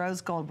guessing the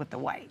rose gold gold with the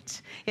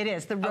white. It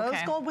is. The rose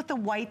gold with the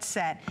white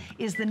set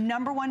is the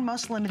 #1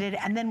 most limited,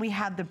 and then we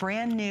have the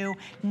brand new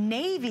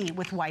navy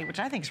with white, which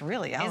I think is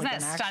really elegant.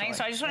 Isn't that stunning?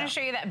 So I just want to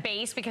show you that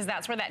base, because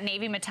that's where that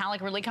navy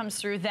metallic really comes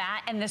through.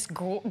 That and this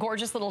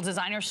gorgeous little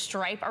designer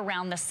stripe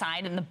around the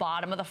side and the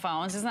bottom of the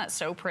phones. Isn't that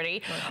so pretty?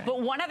 Okay.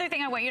 But one other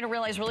thing I want you to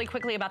realize really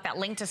quickly about that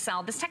link to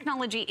sell, this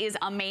technology is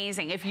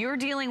amazing. If you're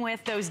dealing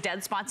with those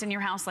dead spots in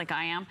your house like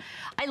I am,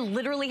 I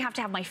literally have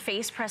to have my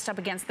face pressed up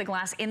against the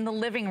glass in the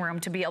living room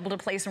to be able to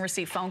place and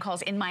receive phone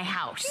calls in my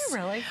house. Do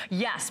you really?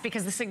 Yes,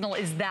 because the signal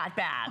is that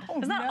bad.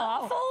 Isn't that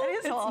awful?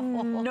 It is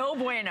awful. No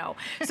bueno.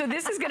 So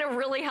this is going to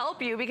really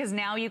help you, because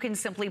now you can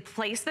simply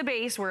place the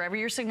base wherever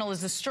your signal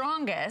is the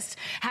strongest,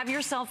 have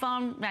your cell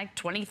phone like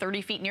 20,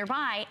 30 feet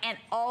nearby, and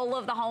all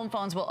of the home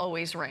phones will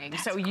always ring.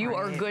 So you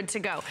are good to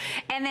go.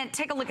 And then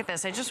take a look at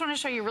this. I just want to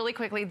show you really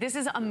quickly. This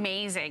is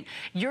amazing.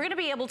 You're going to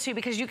be able to,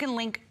 because you can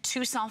link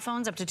 2 cell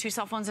phones, up to 2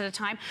 cell phones at a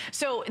time.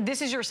 So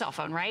this is your cell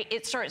phone, right?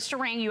 It starts to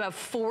ring. You have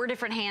 4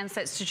 different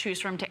handsets to choose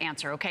from to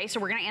answer, okay? So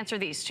we're going to answer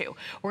these 2.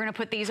 We're going to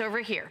put these over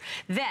here.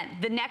 Then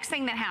the next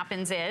thing that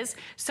happens is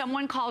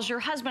someone calls your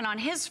husband on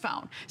his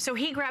phone. So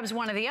he grabs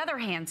one of the other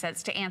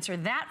handsets to answer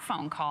that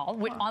phone call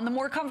on the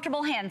more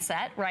comfortable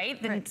handset,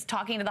 right? Than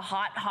talking to the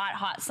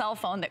hot cell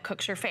phone that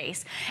cooks your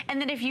face.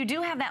 And then if you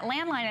do have that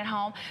landline at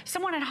home,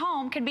 someone at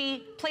home could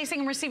be placing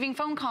and receiving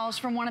phone calls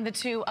from one of the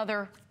 2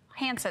 other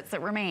handsets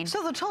that remain.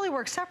 So they'll totally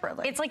work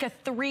separately. It's like a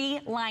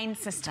 3-line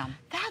system.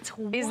 That's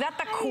wild. Is that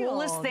the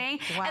coolest thing?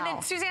 Wow. And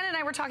then Suzanne and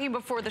I were talking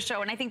before the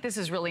show, and I think this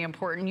is really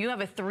important. You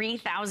have a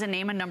 3,000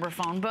 name and number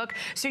phone book,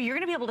 so you're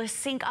going to be able to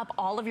sync up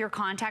all of your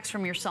contacts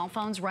from your cell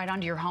phones right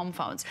onto your home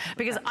phones.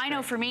 Because I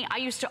know for me, I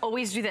used to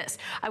always do this.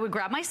 I would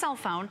grab my cell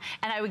phone,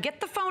 and I would get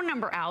the phone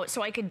number out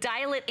so I could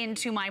dial it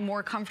into my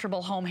more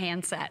comfortable home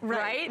handset,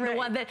 right? The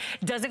one that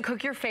doesn't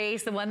cook your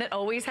face, the one that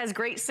always has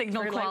great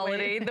signal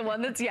quality, the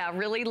one that's,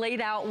 really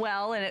laid out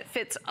well, and it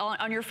fits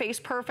on your face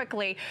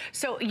perfectly.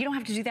 So you don't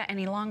have to do that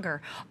any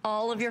longer.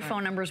 All of your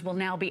phone numbers will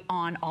now be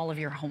on all of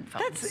your home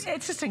phones.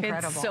 It's just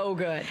incredible. It's so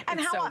good. And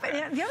how often,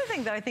 the other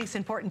thing that I think is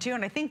important too,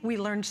 and I think we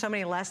learned so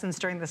many lessons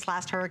during this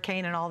last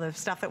hurricane and all the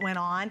stuff that went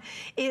on,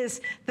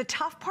 is the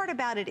tough part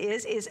about it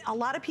is a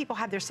lot of people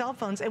have their cell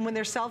phones, and when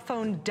their cell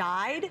phone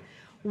died,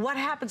 what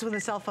happens when the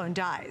cell phone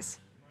dies?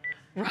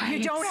 Right.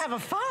 You don't have a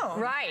phone.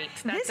 Right.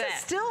 That's this is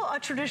still a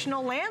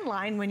traditional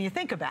landline when you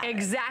think about it.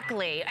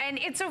 Exactly. And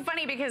it's so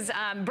funny because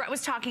Brett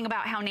was talking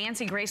about how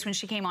Nancy Grace, when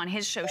she came on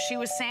his show, she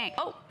was saying,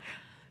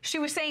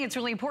 it's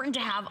really important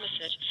to have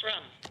message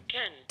from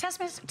Ken.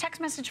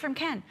 Text message from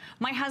Ken.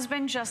 My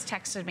husband just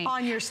texted me.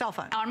 On your cell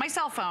phone? On my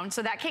cell phone.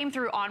 So that came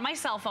through on my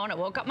cell phone. It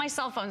woke up my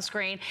cell phone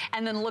screen.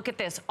 And then look at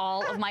this.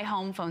 All of my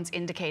home phones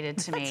indicated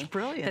to me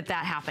that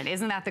happened.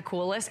 Isn't that the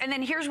coolest? And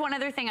then here's one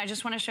other thing I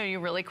just want to show you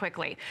really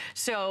quickly.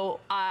 So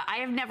I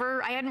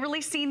hadn't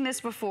really seen this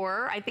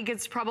before. I think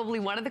it's probably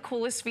one of the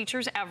coolest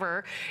features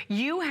ever.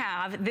 You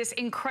have this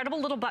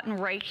incredible little button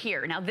right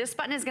here. Now this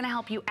button is going to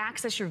help you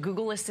access your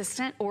Google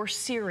Assistant or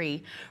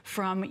Siri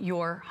from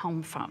your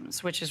home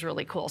phones, which is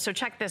really cool. So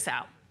check this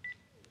out.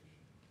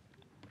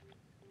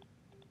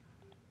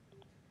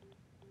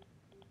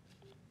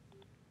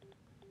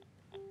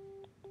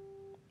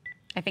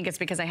 I think it's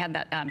because I had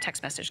that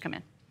text message come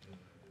in.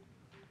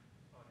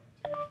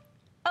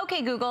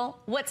 Okay, Google,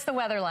 what's the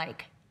weather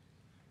like?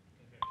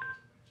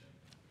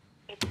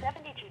 It's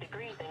 72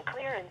 degrees and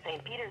clear in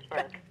St.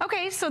 Petersburg.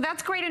 Okay, so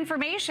that's great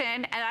information,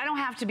 and I don't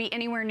have to be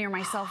anywhere near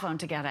my cell phone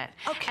to get it.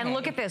 Okay. And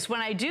look at this.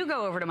 When I do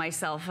go over to my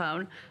cell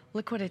phone,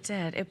 look what it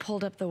did. It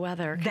pulled up the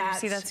weather. Can you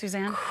see that,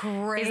 Suzanne?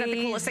 Crazy. Is that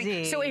the coolest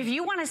thing? So if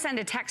you want to send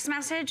a text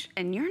message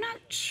and you're not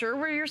sure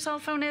where your cell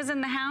phone is in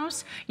the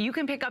house, you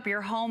can pick up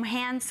your home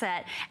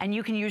handset and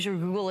you can use your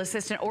Google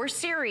Assistant or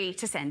Siri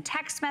to send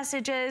text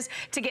messages,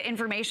 to get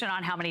information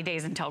on how many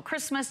days until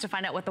Christmas, to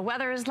find out what the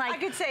weather is like. I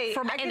could say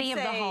from any of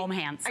the home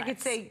handsets. I could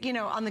say,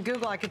 on the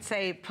Google, I could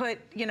say, put,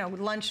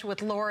 lunch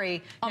with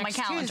Lori on next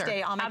my calendar.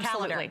 Tuesday on my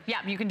calendar. Yeah,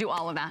 you can do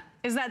all of that.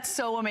 Isn't that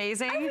so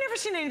amazing? I've never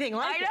seen anything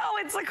like it. I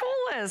know, it's the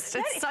coolest.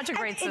 It's such a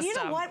great system. And you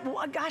know what?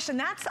 Well, gosh, and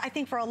that's, I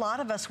think, for a lot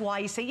of us why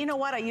you say, you know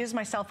what, I use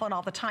my cell phone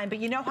all the time, but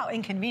you know how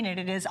inconvenient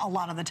it is a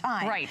lot of the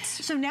time. Right.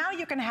 So now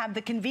you can have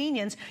the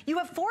convenience. You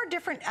have 4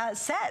 different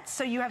sets,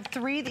 so you have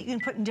 3 that you can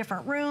put in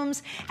different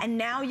rooms, and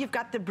now you've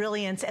got the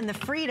brilliance and the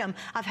freedom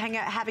of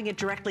having it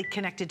directly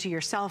connected to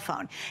your cell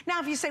phone. Now,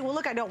 if you say, well,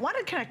 look, I don't want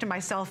to connect to my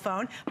cell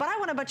phone, but I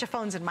want a bunch of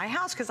phones in my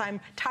house because I'm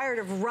tired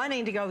of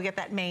running to go get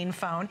that main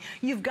phone,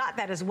 you've got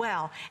that as well.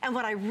 And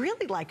what I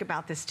really like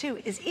about this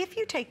too is if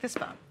you take this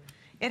phone,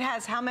 it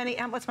has how many,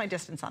 what's my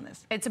distance on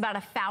this? It's about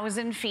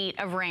 1,000 feet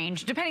of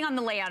range, depending on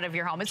the layout of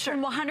your home. It's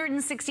from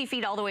 160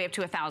 feet all the way up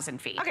to 1,000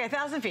 feet. Okay,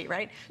 1,000 feet,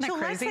 right? So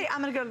let's say I'm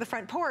gonna go to the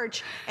front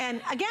porch,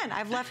 and again,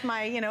 I've left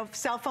my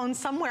cell phone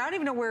somewhere. I don't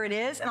even know where it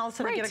is, and all of a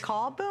sudden I get a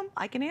call, boom,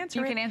 I can answer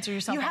it. You can answer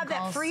your cell phone calls. You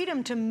have that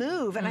freedom to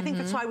move, and I think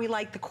that's why we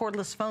like the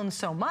cordless phone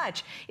so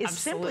much, is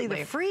simply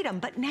the freedom.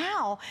 But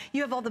now,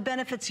 you have all the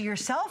benefits of your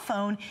cell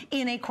phone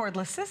in a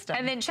cordless system.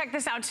 And then check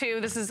this out too.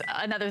 This is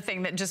another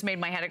thing that just made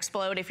my head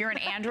explode. If you're an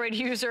Android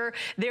user, user,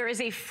 there is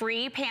a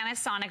free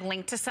Panasonic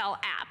Link to Sell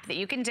app that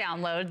you can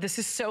download. This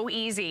is so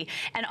easy.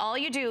 And all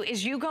you do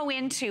is you go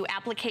into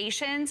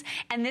applications,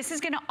 and this is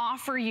gonna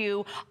offer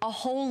you a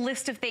whole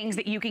list of things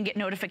that you can get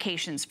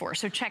notifications for.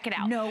 So check it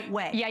out. No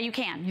way. Yeah, you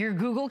can. Your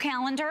Google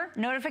Calendar,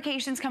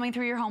 notifications coming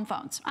through your home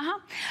phones.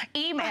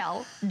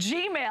 Email,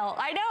 Gmail.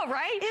 I know,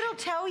 right? It'll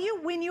tell you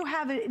when you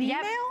have an email?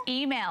 Yep.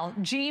 Email,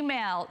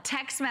 Gmail,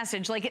 text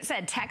message. Like it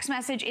said, text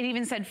message. It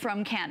even said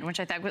from Ken, which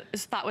I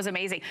thought was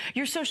amazing.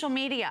 Your social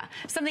media.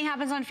 Something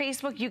happens on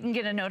Facebook, you can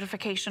get a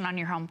notification on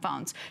your home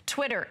phones.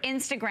 Twitter,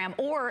 Instagram,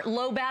 or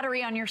low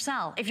battery on your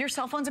cell. If your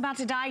cell phone's about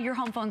to die, your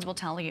home phones will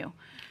tell you.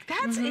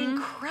 That's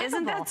incredible.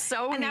 Isn't that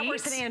so neat? And that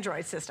works in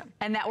Android system.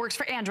 And that works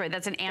for Android.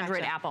 That's an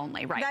Android app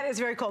only, right? That is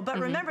very cool. But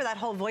remember, that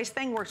whole voice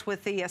thing works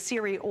with the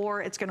Siri,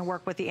 or it's going to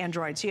work with the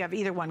Android. So you have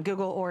either one,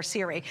 Google or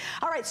Siri.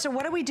 All right, so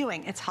what are we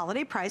doing? It's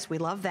holiday price. We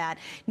love that.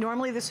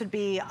 Normally, this would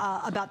be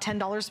about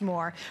 $10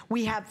 more.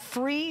 We have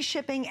free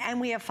shipping, and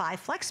we have 5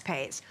 flex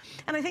pays.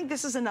 And I think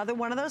this is another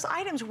one of those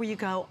items where you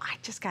go, I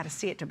just got to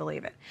see it to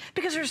believe it.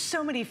 Because there's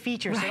so many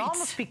features. Right. It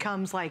almost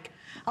becomes like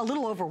a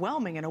little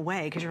overwhelming in a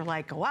way, because you're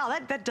like, wow,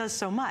 that does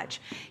so much.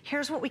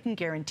 Here's what we can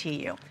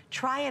guarantee you.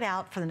 Try it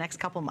out for the next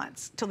couple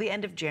months, till the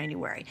end of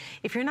January.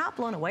 If you're not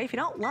blown away, if you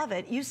don't love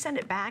it, you send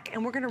it back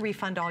and we're gonna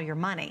refund all your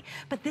money.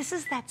 But this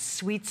is that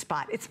sweet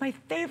spot. It's my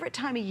favorite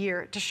time of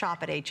year to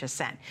shop at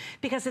HSN,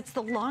 because it's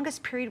the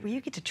longest period where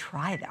you get to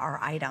try our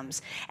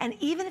items. And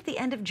even at the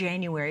end of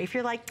January, if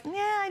you're like, yeah,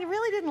 I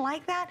really didn't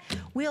like that,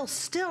 we'll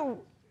still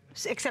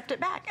accept it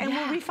back, and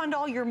we'll refund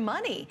all your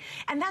money.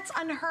 And that's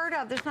unheard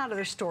of. There's not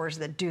other stores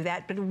that do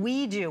that, but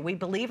we do. We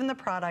believe in the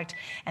product,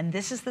 and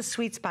this is the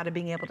sweet spot of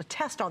being able to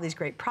test all these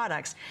great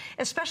products,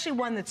 especially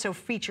one that's so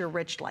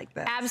feature-rich like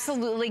this.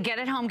 Absolutely. Get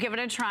it home, give it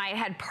a try. It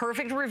had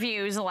perfect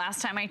reviews the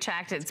last time I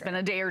checked. It's been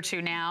a day or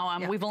two now.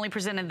 We've only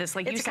presented this,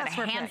 like you said, a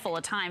handful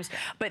of times,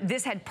 but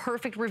this had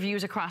perfect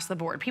reviews across the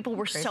board. People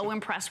were so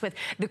impressed with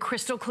the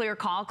crystal clear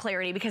call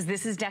clarity, because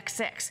this is Deck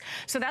 6.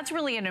 So that's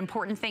really an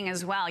important thing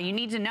as well. You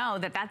need to know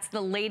that that's the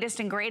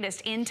latest and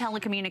greatest in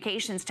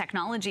telecommunications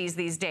technologies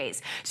these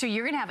days. So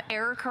you're gonna have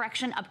error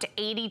correction up to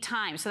 80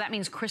 times. So that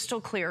means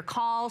crystal clear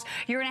calls.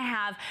 You're gonna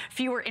have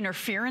fewer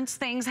interference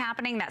things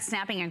happening, that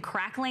snapping and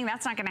crackling.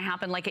 That's not gonna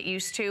happen like it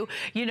used to.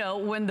 You know,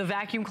 when the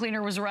vacuum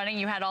cleaner was running,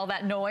 you had all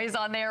that noise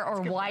on there, or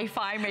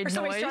Wi-Fi made noise. Or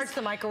somebody starts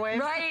the microwave.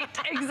 Right,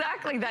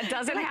 exactly. That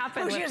doesn't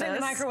happen with this. Who's using the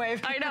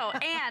microwave? I know.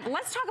 And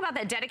let's talk about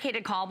that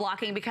dedicated call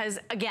blocking, because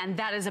again,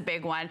 that is a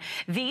big one.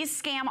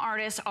 These scam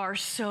artists are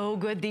so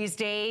good these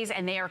days,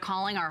 and they are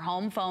calling our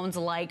home phones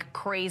like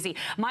crazy.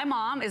 My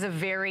mom is a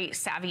very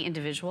savvy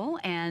individual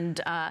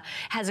and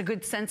has a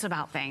good sense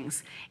about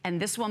things. And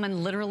this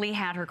woman literally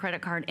had her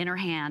credit card in her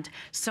hand.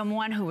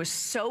 Someone who was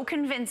so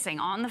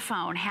convincing on the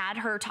phone had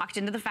her talked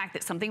into the fact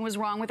that something was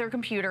wrong with her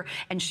computer,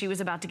 and she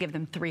was about to give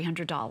them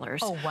 $300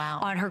 oh, wow.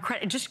 on her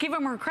credit. Just give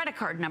them her credit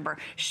card number.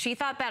 She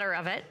thought better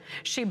of it.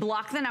 She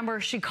blocked the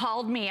number. She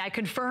called me. I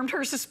confirmed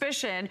her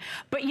suspicion.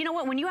 But you know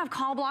what? When you have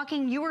call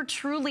blocking, you are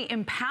truly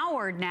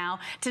empowered now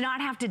to not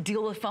have to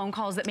deal with phone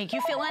calls that make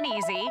you feel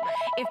uneasy.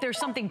 If there's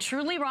something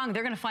truly wrong,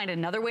 they're going to find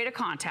another way to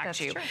contact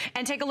you. True.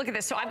 And take a look at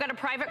this. So I've got a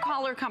private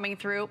caller coming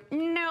through.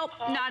 Nope,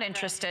 not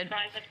interested.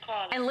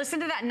 And listen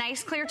to that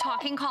nice, clear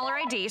talking caller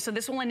ID. So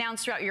this will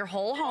announce throughout your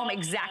whole home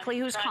exactly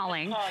who's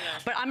calling.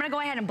 But I'm going to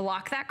go ahead and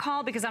block that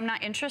call because I'm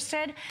not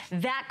interested.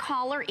 That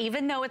caller,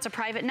 even though it's a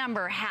private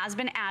number, has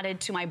been added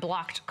to my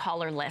blocked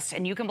caller list.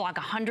 And you can block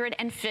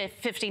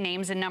 150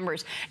 names and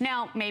numbers.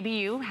 Now, maybe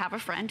you have a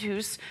friend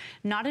who's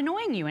not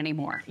annoying you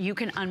anymore. You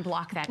can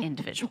unblock that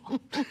individual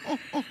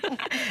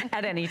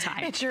at any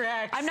time. It's your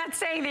ex. I'm not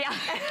saying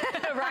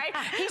the right.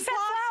 He said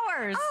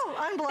flowers.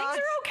 Oh, unblocked. Things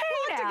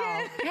are okay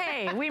now.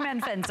 Hey, we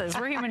mend fences.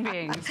 We're human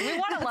beings. We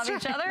want to love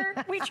each other.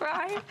 We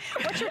try.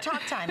 What's your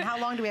talk time? How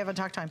long do we have on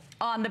talk time?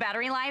 On the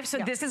battery life. So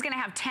this is going to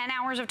have 10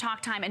 hours of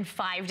talk time and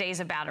 5 days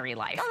of battery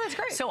life. Oh, that's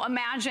great. So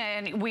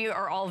imagine we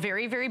are all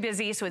very, very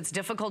busy. So it's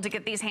difficult to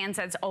get these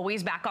handsets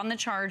always back on the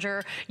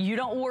charger. You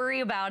don't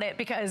worry about it,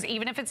 because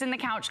even if it's in the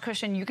couch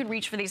cushion, you can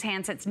reach for these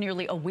handsets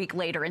nearly a week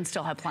later and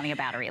still have plenty of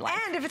battery life.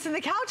 And if it's in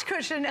the couch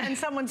cushion and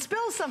someone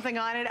spills something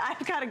on it,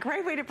 I've got a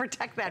great way to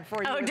protect that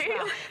for you. Oh, do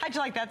you? How'd you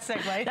like that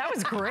segue? That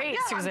was great,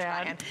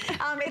 Suzanne.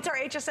 It's our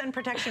HSN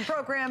protection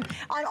program.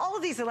 On all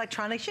of these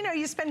electronics, you know,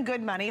 you spend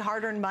good money,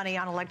 hard-earned money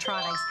on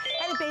electronics.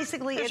 And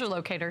basically, there's your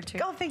locator too.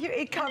 Go figure,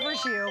 it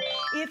covers you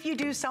if you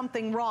do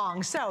something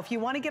wrong. So if you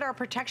want to get our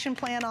protection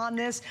plan on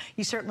this,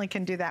 you certainly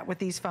can do that with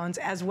these phones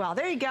as well.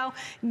 There you go.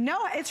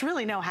 No, it's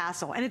really no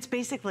hassle. And it's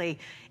basically,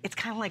 it's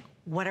kind of like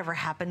whatever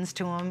happens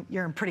to them,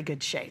 you're in pretty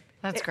good shape.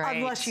 That's great.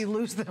 Unless you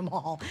lose them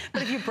all.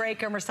 But if you break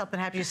them or something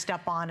happens, you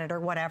step on it or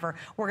whatever,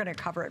 we're going to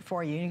cover it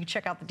for you. You can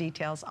check out the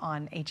details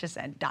on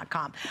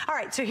hsn.com. All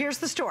right, so here's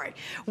the story.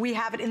 We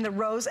have it in the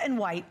rose and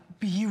white.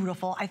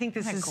 beautiful. I think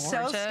this is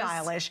so gorgeous?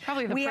 stylish.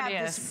 Probably the we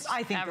prettiest have this,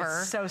 I think ever.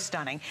 this is so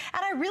stunning.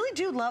 And I really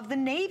do love the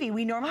navy.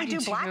 We normally do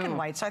black and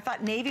white, so I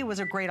thought navy was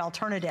a great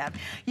alternative.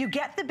 You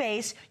get the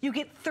base, you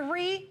get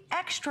 3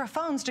 extra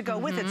phones to go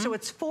with it, so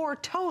it's 4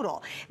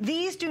 total.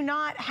 These do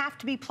not have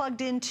to be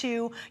plugged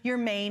into your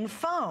main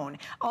phone.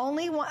 The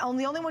only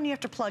one you have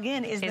to plug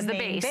in is the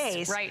main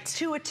base right.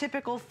 to a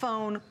typical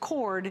phone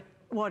cord.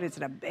 What is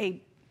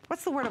it?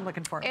 What's the word I'm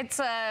looking for? It's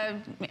a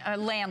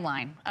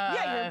landline.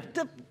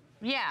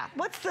 Yeah.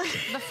 What's the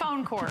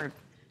phone cord?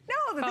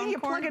 No, the thing you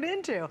plug it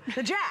into.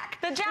 The jack.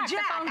 The jack. The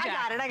phone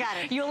jack. I got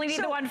it. You only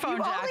need the one phone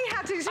jack. You only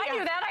have to. I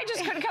knew that. I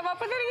just couldn't come up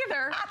with it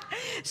either.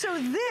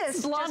 So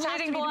this blonde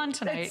leading blonde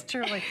tonight. It's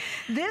truly.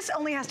 This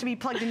only has to be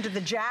plugged into the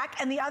jack,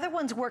 and the other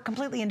ones work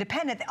completely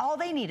independent. All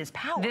they need is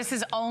power. This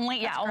is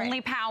only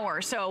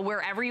power. So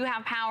wherever you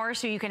have power,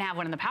 so you can have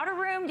one in the powder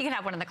room, you can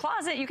have one in the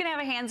closet, you can have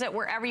a handset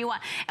wherever you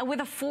want. And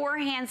with a 4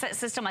 handset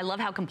system, I love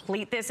how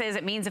complete this is.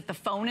 It means if the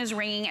phone is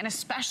ringing, and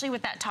especially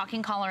with that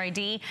talking caller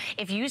ID,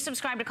 if you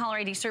subscribe to caller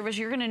ID service,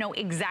 you're going to know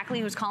exactly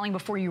who's calling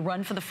before you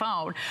run for the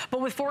phone.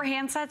 But with 4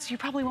 handsets, you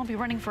probably won't be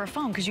running for a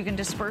phone because you can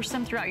disperse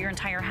them throughout your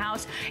entire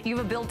house. You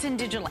have a built-in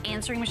digital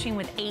answering machine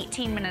with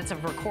 18 minutes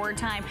of record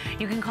time.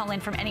 You can call in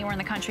from anywhere in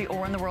the country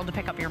or in the world to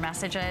pick up your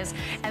messages.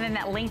 And then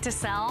that link to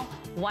cell,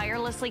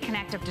 wirelessly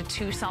connect up to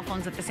 2 cell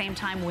phones at the same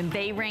time. When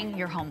they ring,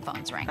 your home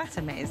phones ring. That's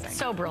amazing.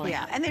 So brilliant.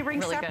 Yeah, and they ring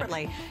really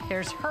separately. Good.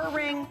 There's her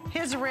ring,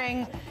 his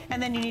ring,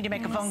 and then you need to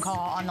make a phone call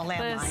on the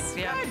landline.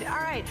 Good. All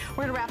right,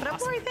 we're gonna wrap it up.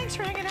 Awesome. Lori, thanks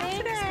for hanging out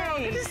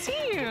today. Good to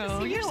see you. Good to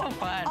see you. You're so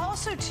fun.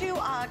 Also, too,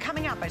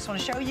 coming up, I just want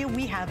to show you,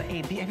 we have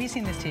have you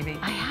seen this TV?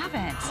 I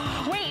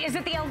haven't. Wait, is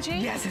it the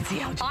LG? Yes, it's the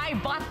LG. I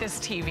bought this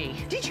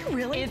TV. Did you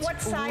really?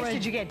 What size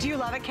did you get? Do you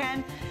love it,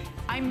 Ken?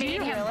 I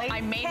made him buy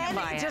it.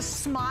 Ken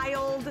just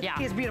smiled. Yeah.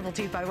 He has beautiful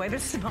teeth, by the way. They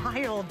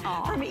smiled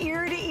from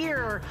ear to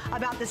ear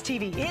about this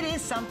TV. It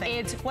is something.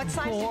 It's what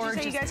size gorgeous.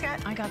 did you say you guys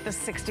got? I got the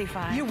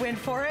 65. You went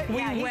for it?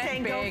 We he's went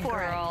saying big, go for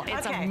girl. it.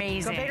 It's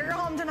amazing. Go big or go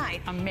home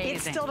tonight. Amazing.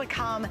 It's still to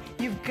come.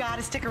 You've got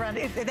to stick around.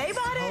 If they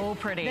bought it, so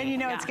pretty. then you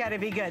know it's got to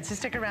be good. So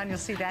stick around. You'll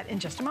see that in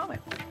just a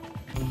moment.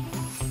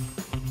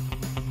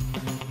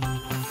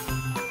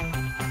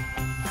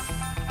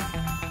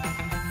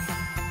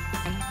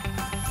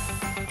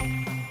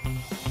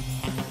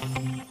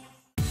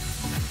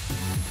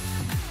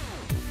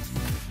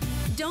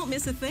 Don't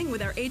miss a thing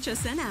with our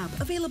HSN app,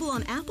 available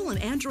on Apple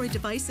and Android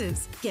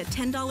devices. Get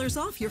 $10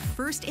 off your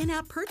first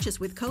in-app purchase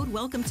with code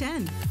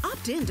WELCOME10.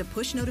 Opt in to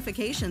push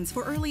notifications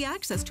for early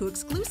access to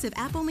exclusive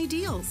app-only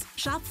deals.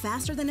 Shop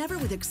faster than ever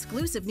with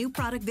exclusive new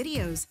product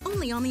videos,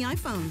 only on the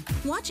iPhone.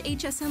 Watch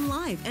HSN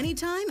Live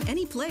anytime,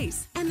 any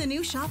place. And the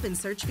new shop and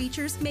search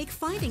features make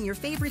finding your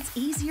favorites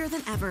easier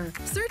than ever.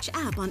 Search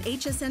app on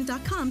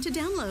hsn.com to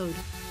download.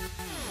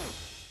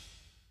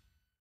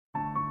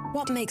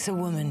 What makes a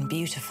woman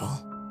beautiful?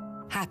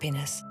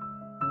 Happiness.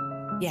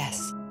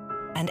 Yes,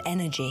 and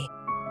energy.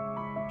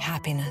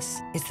 Happiness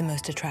is the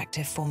most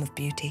attractive form of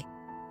beauty,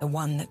 the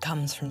one that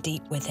comes from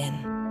deep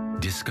within.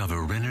 Discover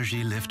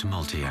Renergy Lift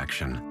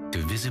Multi-Action to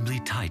visibly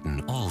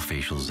tighten all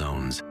facial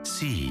zones,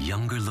 see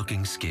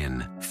younger-looking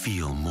skin,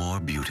 feel more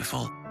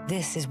beautiful.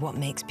 This is what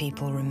makes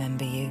people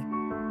remember you.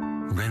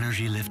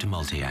 Renergy Lift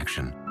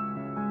Multi-Action,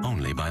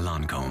 only by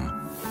Lancome.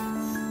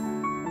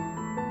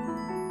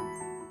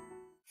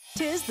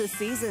 'Tis the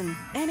season,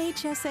 and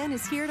HSN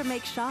is here to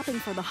make shopping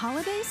for the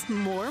holidays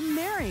more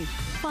merry.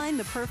 Find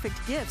the perfect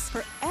gifts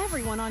for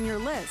everyone on your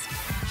list.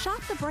 Shop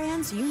the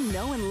brands you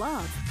know and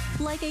love,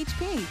 like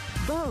HP,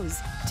 Bose,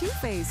 Too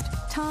Faced,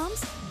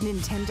 Tom's,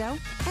 Nintendo,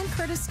 and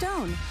Curtis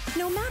Stone.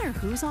 No matter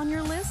who's on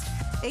your list,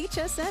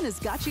 HSN has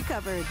got you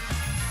covered.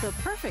 The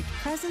perfect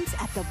presents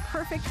at the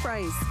perfect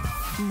price.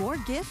 More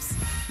gifts,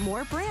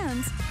 more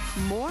brands,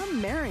 more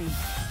merry.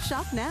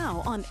 Shop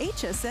now on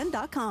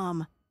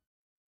hsn.com.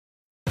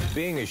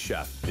 Being a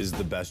chef is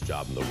the best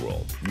job in the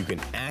world. You can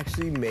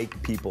actually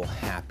make people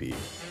happy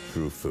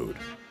through food.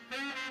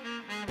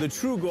 The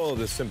true goal of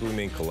the Simply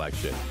Mean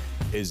collection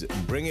is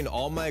bringing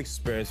all my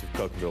experience of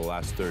cooking for the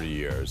last 30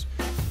 years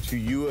to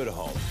you at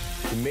home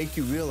to make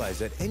you realize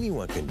that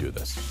anyone can do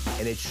this.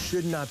 And it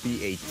should not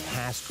be a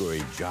task or a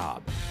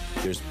job.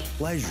 There's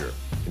pleasure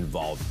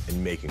involved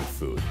in making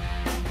food.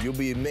 You'll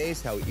be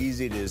amazed how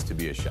easy it is to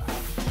be a chef.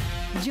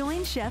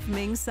 Join Chef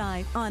Ming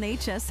Tsai on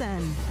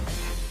HSN.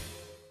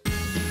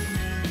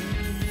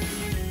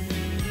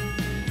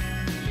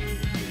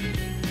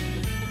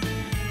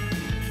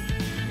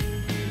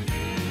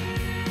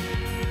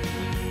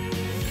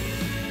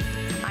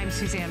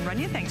 Suzanne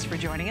Runyon, thanks for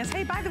joining us.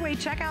 Hey, by the way,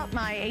 check out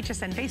my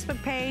HSN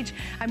Facebook page.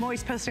 I'm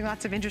always posting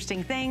lots of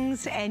interesting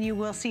things, and you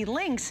will see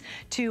links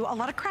to a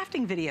lot of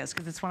crafting videos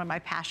because it's one of my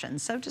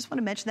passions. So just want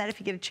to mention that if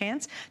you get a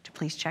chance to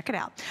please check it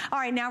out. All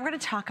right, now we're going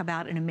to talk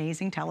about an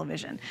amazing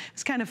television.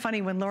 It's kind of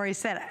funny when Lori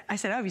said, I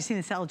said, oh, have you seen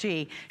this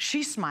LG?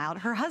 She smiled.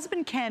 Her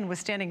husband, Ken, was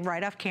standing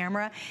right off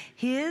camera.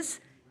 His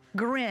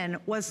grin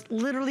was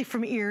literally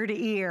from ear to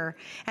ear,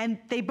 and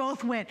they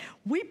both went,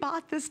 we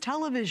bought this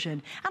television.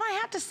 And I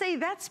have to say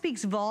that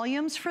speaks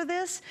volumes for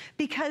this,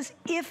 because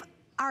if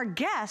our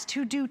guest,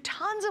 who do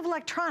tons of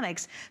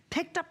electronics,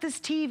 picked up this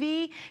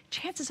TV.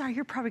 Chances are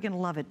you're probably gonna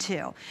love it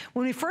too.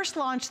 When we first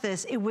launched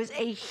this, it was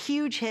a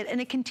huge hit,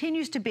 and it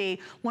continues to be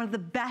one of the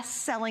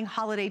best-selling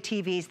holiday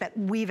TVs that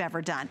we've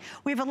ever done.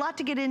 We have a lot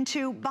to get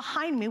into.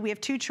 Behind me, we have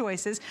two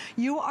choices.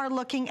 You are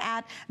looking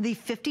at the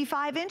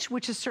 55-inch,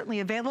 which is certainly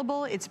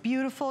available. It's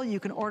beautiful. You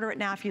can order it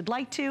now if you'd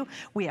like to.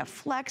 We have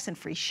flex and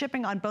free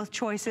shipping on both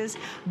choices.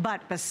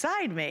 But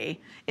beside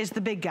me is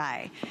the big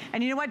guy.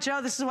 And you know what,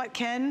 Joe? This is what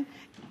Ken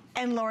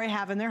and Lori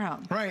have in their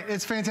home. Right,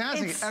 it's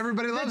fantastic.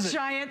 Everybody loves it. The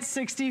giant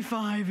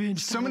 65-inch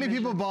So many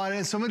people bought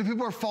it. So many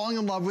people are falling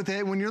in love with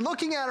it. When you're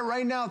looking at it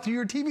right now through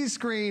your TV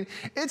screen,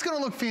 it's gonna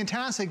look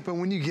fantastic, but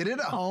when you get it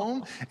at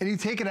home and you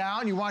take it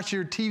out and you watch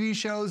your TV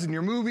shows and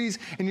your movies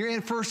and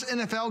your first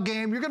NFL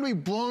game, you're gonna be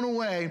blown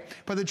away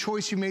by the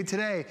choice you made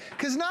today.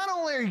 Because not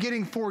only are you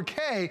getting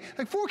 4K,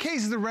 like 4K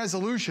is the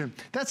resolution.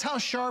 That's how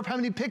sharp, how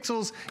many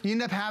pixels you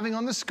end up having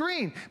on the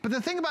screen. But the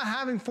thing about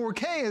having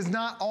 4K is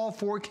not all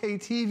 4K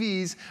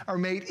TVs are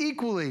made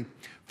equally.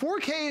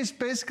 4K is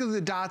basically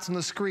the dots on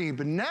the screen,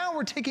 but now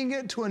we're taking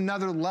it to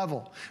another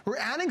level. We're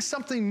adding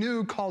something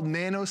new called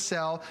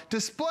nanocell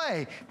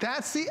display.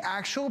 That's the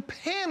actual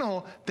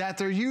panel that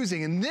they're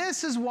using, and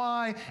this is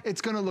why it's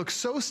gonna look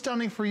so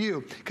stunning for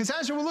you. Because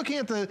as we're looking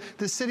at the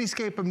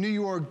cityscape of New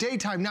York,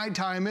 daytime,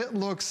 nighttime,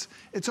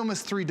 it's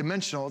almost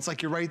three-dimensional. It's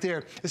like you're right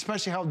there,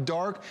 especially how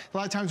dark. A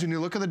lot of times when you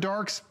look at the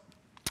darks,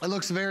 it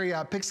looks very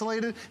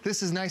pixelated.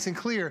 This is nice and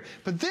clear,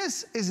 but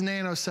this is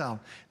nanocell.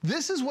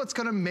 This is what's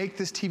gonna make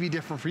this TV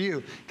different for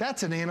you.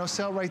 That's a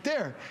nanocell right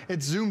there.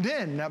 It's zoomed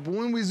in. Now, but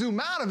when we zoom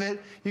out of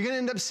it, you're gonna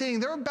end up seeing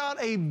there are about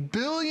 1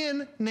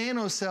 billion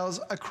nanocells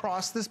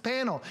across this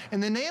panel.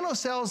 And the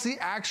nanocells, the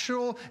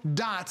actual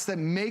dots that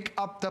make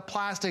up the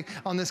plastic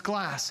on this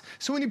glass.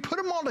 So when you put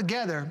them all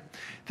together,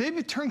 they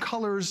turn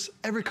colors,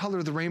 every color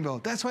of the rainbow.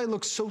 That's why it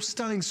looks so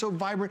stunning, so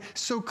vibrant,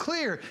 so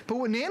clear. But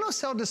what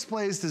nanocell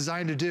display is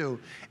designed to do,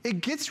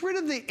 it gets rid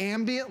of the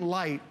ambient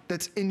light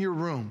that's in your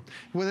room.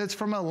 Whether it's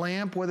from a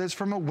lamp, whether it's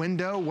from a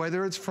window,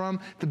 whether it's from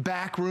the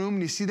back room,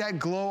 and you see that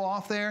glow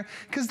off there,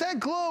 because that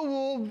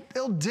glow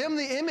it'll dim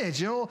the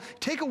image. It'll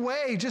take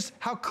away just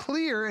how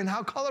clear and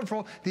how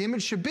colorful the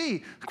image should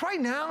be. Like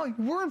right now,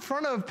 we're in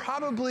front of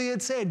probably,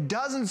 I'd say, a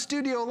dozen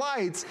studio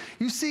lights.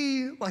 You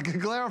see like a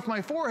glare off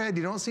my forehead,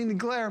 you don't see any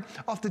glare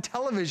off the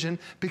television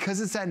because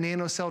it's that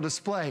nanocell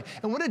display.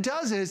 And what it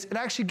does is, it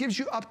actually gives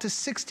you up to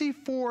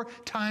 64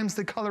 times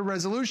the color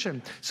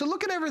resolution. So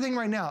look at everything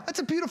right now. That's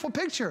a beautiful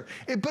picture,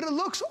 but it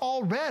looks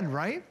all red,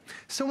 right?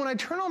 So when I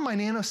turn on my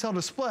nanocell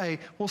display,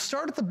 we'll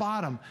start at the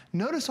bottom.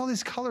 Notice all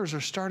these colors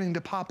are starting to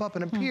pop up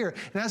and appear.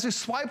 And as we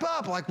swipe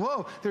up, like,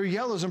 whoa, there are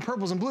yellows and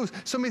purples and blues.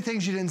 So many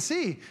things you didn't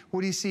see.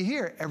 What do you see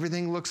here?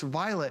 Everything looks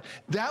violet.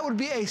 That would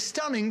be a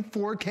stunning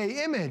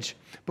 4K image.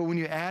 But when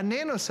you add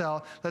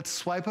nanocell, let's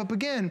swipe up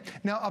again.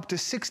 Now up to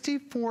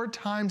 64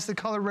 times the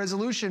color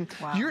resolution.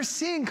 Wow. You're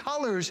seeing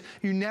colors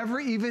you never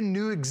even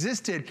knew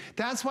existed.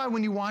 That's why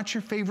when you watch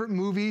your favorite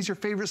movies, your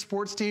favorite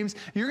sports teams,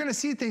 you're gonna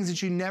see things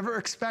that you never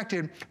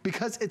expected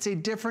because it's a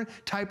different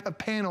type of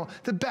panel,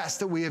 the best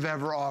that we have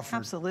ever offered.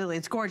 Absolutely,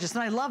 it's gorgeous,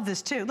 and I love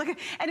this too. Look,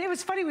 and it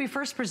was funny, we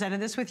first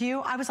presented this with you,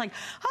 I was like,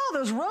 oh,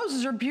 those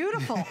roses are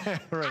beautiful.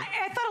 Right.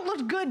 I thought it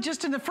looked good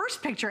just in the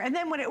first picture, and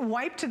then when it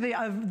wiped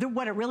to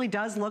what it really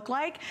does look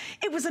like,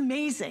 it was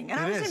amazing. And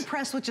I was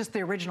impressed with just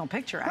the original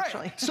picture,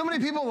 actually. Right. So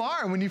many people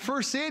are. When you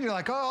first see it, you're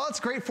like, oh, that's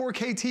great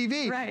 4K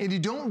TV. Right. And you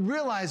don't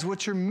realize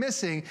what you're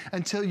missing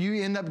until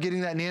you end up getting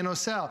that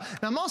nanocell.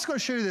 Now, I'm also going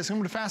to show you this. I'm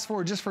going to fast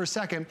forward just for a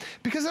second,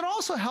 because it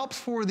also helps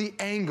for the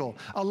angle.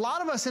 A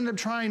lot of us end up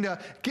trying to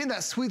get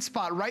that sweet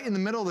spot right in the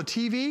middle of the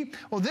TV.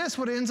 Well, this,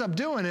 what it ends up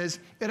doing is,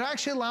 it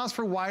actually allows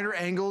for wider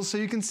angles so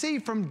you can see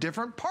from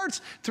different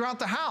parts throughout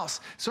the house.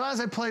 So as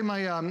I play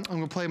my, I'm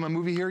going to play my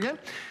movie here again.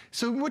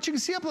 So what you can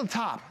see up on the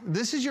top,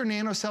 this is your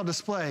nanocell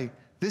display.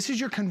 This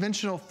is your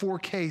conventional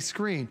 4K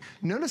screen.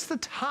 Notice the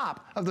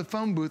top of the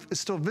phone booth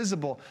is still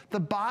visible. The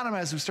bottom,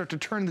 as we start to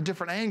turn the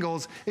different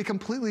angles, it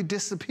completely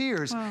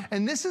disappears. Wow.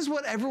 And this is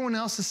what everyone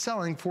else is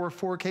selling for a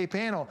 4K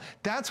panel.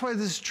 That's why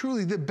this is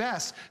truly the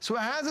best. So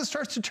as it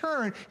starts to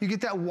turn, you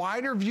get that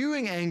wider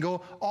viewing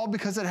angle, all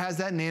because it has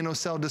that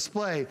nanocell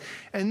display.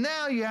 And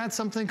now you add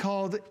something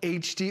called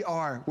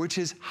HDR, which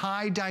is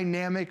high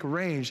dynamic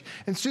range.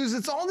 And Suze,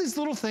 it's all these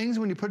little things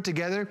when you put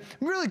together, it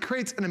really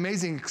creates an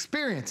amazing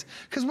experience.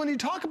 Because when you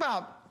talk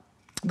about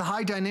the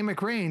high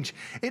dynamic range,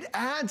 it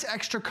adds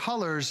extra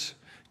colors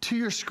to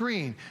your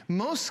screen.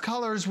 Most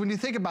colors, when you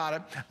think about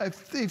it,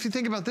 if you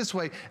think about it this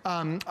way,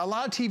 a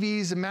lot of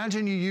TVs,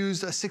 imagine you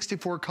used a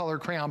 64 color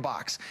crayon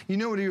box. You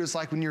know what it was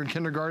like when you were in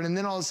kindergarten, and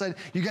then all of a sudden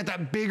you got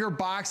that bigger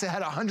box that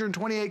had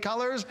 128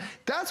 colors.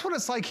 That's what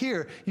it's like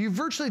here. You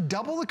virtually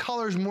double the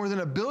colors, more than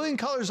 1 billion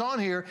colors on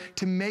here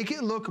to make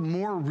it look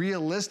more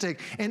realistic.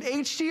 And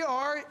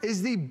HDR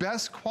is the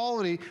best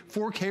quality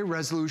 4K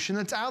resolution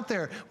that's out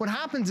there. What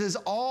happens is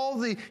all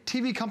the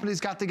TV companies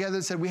got together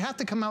and said, we have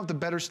to come out with a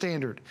better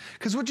standard.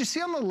 Because what you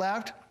see on the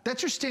left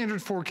that's your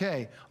standard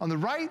 4K. On the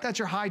right, that's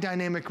your high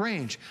dynamic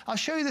range. I'll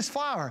show you this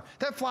flower.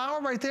 That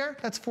flower right there,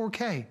 that's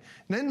 4K. And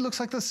then it looks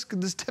like this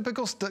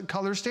typical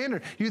color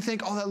standard. You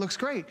think, oh, that looks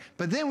great.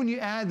 But then when you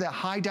add the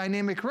high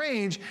dynamic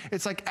range,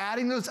 it's like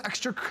adding those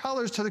extra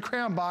colors to the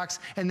crayon box,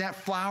 and that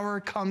flower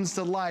comes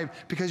to life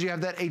because you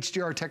have that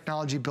HDR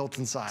technology built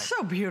inside.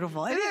 So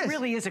beautiful. It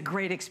really is a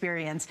great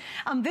experience.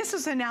 This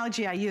is an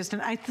analogy I used,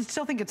 and I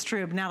still think it's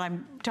true, but now that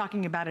I'm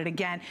talking about it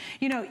again.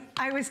 You know,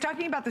 I was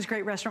talking about this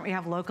great restaurant we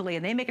have locally,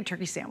 and they make a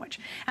turkey sandwich.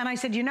 And I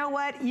said, you know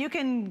what? You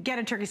can get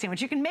a turkey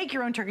sandwich. You can make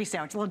your own turkey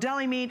sandwich. A little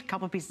deli meat, a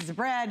couple pieces of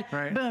bread,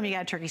 boom, you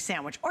got a turkey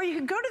sandwich. Or you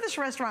can go to this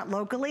restaurant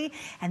locally,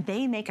 and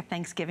they make a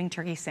Thanksgiving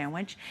turkey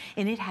sandwich,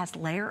 and it has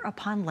layer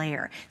upon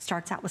layer. It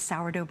starts out with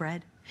sourdough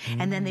bread.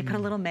 And then they put a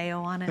little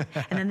mayo on it,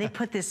 and then they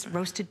put this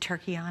roasted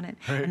turkey on it,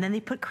 and then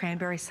they put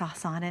cranberry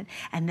sauce on it,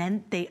 and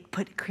then they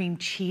put cream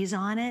cheese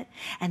on it,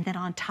 and then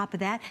on top of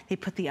that, they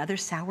put the other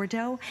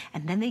sourdough,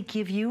 and then they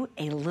give you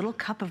a little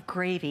cup of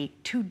gravy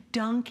to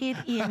dunk it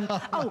in.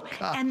 Oh,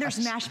 and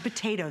there's mashed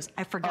potatoes.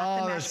 I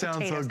forgot the mashed potatoes.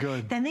 That sounds so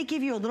good. Then they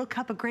give you a little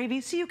cup of gravy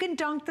so you can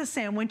dunk the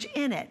sandwich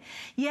in it.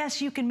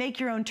 Yes, you can make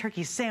your own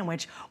turkey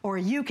sandwich, or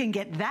you can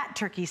get that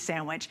turkey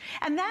sandwich.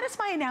 And that is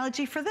my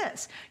analogy for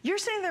this. You're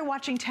sitting there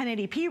watching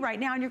 1080p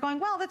right now and you're going,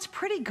 well, that's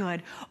pretty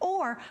good.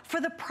 Or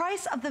for the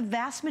price of the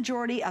vast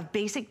majority of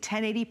basic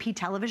 1080p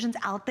televisions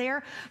out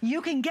there,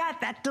 you can get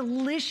that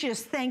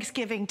delicious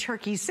Thanksgiving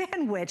turkey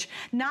sandwich,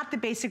 not the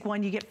basic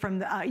one you get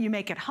from you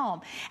make at home.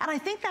 And I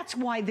think that's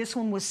why this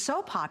one was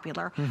so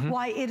popular,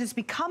 why it has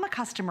become a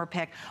customer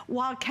pick,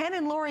 while Ken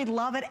and Lori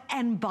love it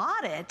and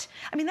bought it.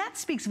 I mean, that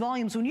speaks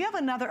volumes. When you have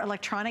another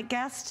electronic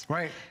guest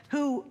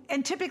who,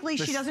 and typically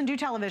she doesn't do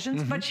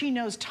televisions, but she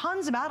knows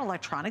tons about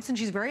electronics and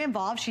she's very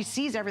involved. She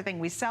sees everything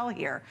we sell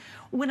here.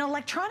 When an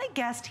electronic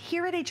guest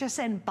here at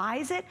HSN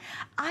buys it,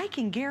 I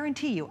can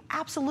guarantee you,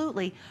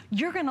 absolutely,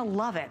 you're gonna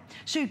love it.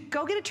 So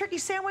go get a turkey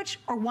sandwich,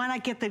 or why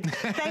not get the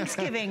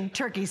Thanksgiving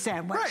turkey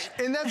sandwich? Right,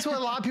 and that's what a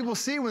lot of people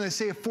see when they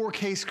say a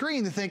 4K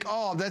screen. They think,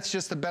 oh, that's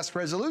just the best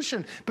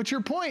resolution. But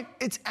your point,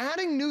 it's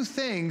adding new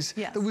things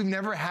that we've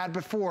never had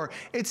before.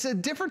 It's a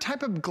different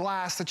type of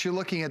glass that you're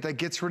looking at that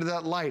gets rid of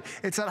that light.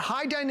 It's that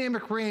high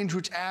dynamic range,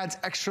 which adds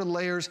extra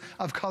layers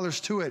of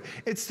colors to it.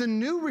 It's the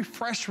new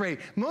refresh rate.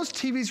 Most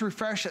TVs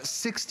refresh at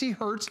 60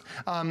 hertz.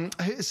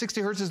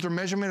 60 hertz is their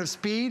measurement of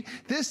speed.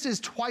 This is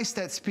twice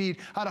that speed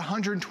at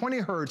 120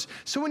 hertz.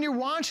 So when you're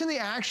watching the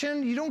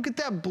action, you don't get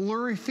that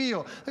blurry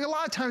feel. Like a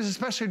lot of times,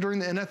 especially during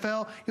the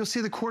NFL, you'll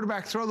see the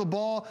quarterback throw the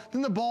ball,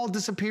 then the ball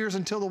disappears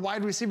until the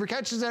wide receiver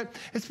catches it.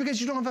 It's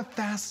because you don't have a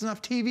fast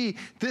enough TV.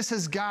 This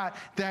has got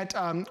that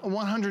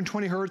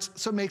 120 hertz,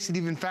 so it makes it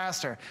even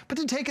faster. But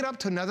to take it up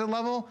to another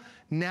level,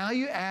 now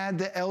you add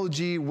the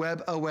LG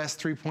WebOS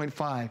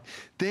 3.5.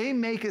 They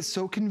make it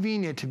so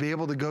convenient to be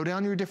able to go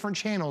down your different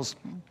channels,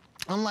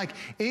 unlike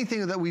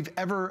anything that we've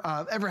ever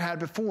had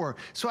before.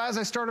 So as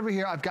I start over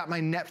here, I've got my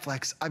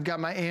Netflix, I've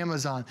got my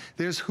Amazon,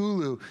 there's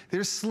Hulu,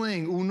 there's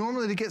Sling. Ooh,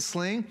 normally to get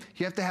Sling,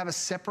 you have to have a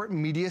separate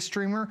media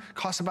streamer,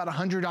 costs about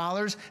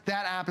 $100.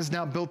 That app is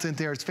now built in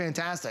there, it's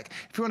fantastic.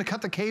 If you want to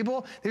cut the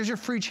cable, there's your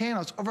free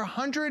channels. Over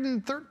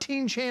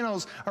 113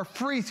 channels are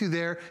free through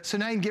there, so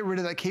now you can get rid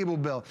of that cable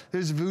bill.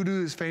 There's Vudu,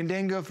 there's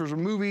Fandango, there's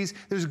movies,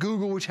 there's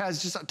Google, which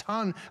has just a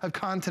ton of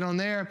content on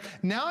there.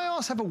 Now I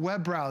also have a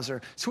web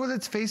browser. So whether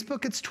it's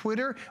Facebook, it's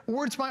Twitter,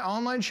 or it's my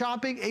online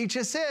shopping,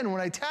 HSN. When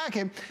I tag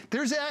it,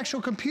 there's an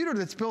actual computer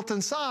that's built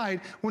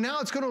inside. Well, now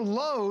it's going to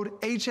load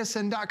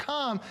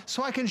hsn.com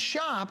so I can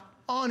shop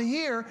on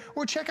here,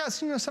 or check out,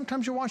 you know,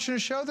 sometimes you're watching a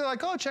show, they're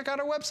like, oh, check out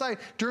our website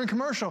during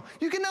commercial.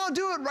 You can now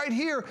do it right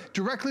here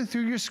directly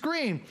through your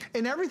screen.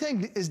 And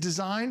everything is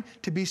designed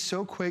to be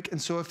so quick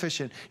and so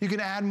efficient. You can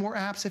add more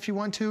apps if you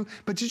want to,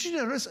 but did you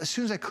notice as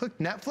soon as I clicked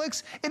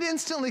Netflix, it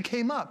instantly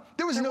came up.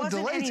 There was no delay to it.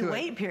 There wasn't any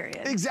wait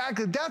period.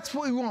 Exactly, that's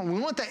what we want. We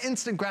want that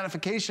instant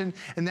gratification,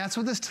 and that's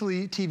what this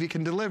TV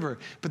can deliver.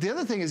 But the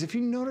other thing is, if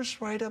you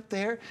notice right up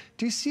there,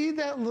 do you see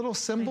that little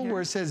symbol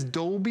where it says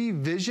Dolby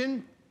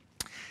Vision?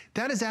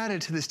 That is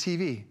added to this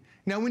TV.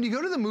 Now, when you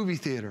go to the movie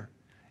theater,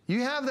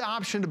 you have the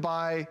option to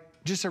buy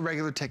just a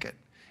regular ticket.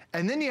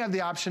 And then you have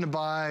the option to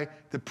buy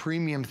the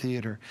premium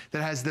theater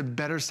that has the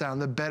better sound,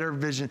 the better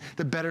vision,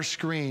 the better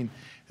screen.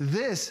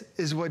 This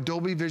is what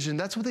Dolby Vision,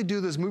 that's what they do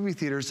to those movie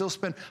theaters. They'll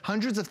spend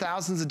hundreds of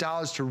thousands of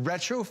dollars to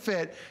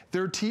retrofit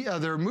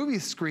their movie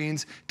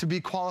screens to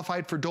be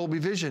qualified for Dolby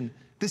Vision.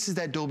 This is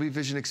that Dolby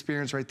Vision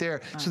experience right there.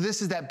 So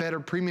this is that better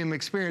premium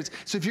experience.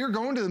 So if you're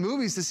going to the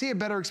movies to see a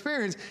better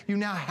experience, you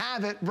now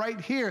have it right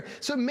here.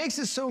 So it makes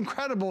it so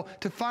incredible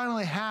to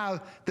finally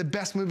have the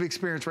best movie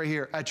experience right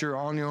here at your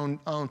on your own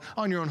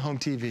home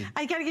TV.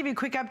 I got to give you a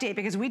quick update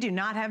because we do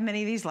not have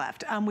many of these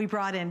left. We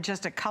brought in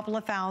just a couple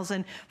of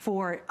thousand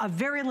for a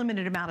very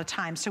limited amount of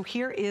time. So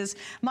here is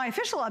my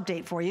official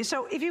update for you.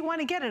 So if you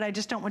want to get it, I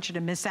just don't want you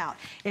to miss out.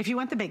 If you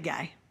want the big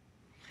guy,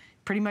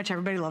 pretty much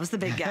everybody loves the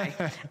big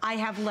guy. I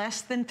have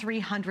less than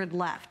 300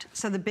 left.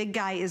 So the big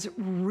guy is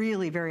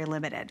really very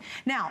limited.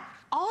 Now,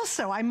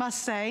 Also, I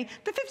must say,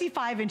 the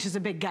 55-inch is a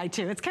big guy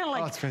too. It's kind of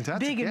like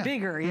big and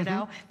bigger, you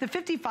know? The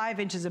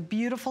 55-inch is a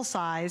beautiful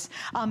size.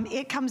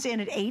 It comes in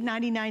at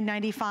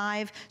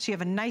 $899.95, so you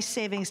have a nice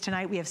savings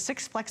tonight. We have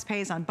 6 flex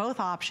pays on both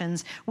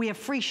options. We have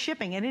free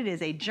shipping, and it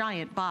is a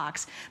giant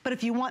box. But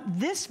if you want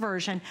this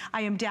version,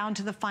 I am down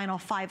to the final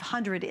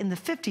 500 in the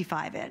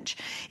 55-inch.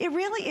 It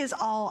really is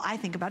all, I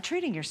think, about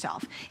treating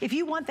yourself. If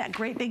you want that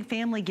great big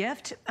family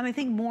gift, and I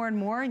think more and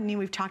more, and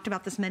we've talked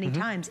about this many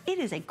times, it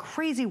is a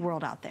crazy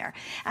world out there.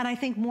 And I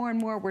think more and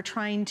more we're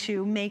trying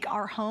to make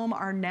our home,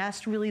 our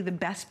nest, really the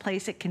best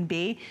place it can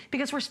be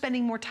because we're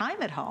spending more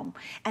time at home.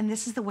 And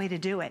this is the way to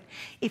do it.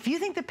 If you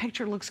think the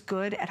picture looks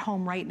good at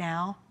home right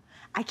now,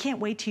 I can't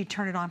wait till you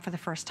turn it on for the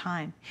first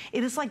time.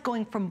 It is like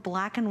going from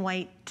black and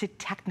white to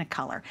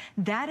Technicolor.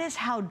 That is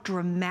how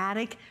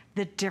dramatic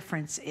the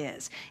difference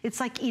is. It's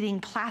like eating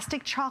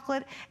plastic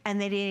chocolate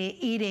and then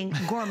eating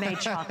gourmet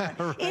chocolate.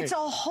 Right. It's a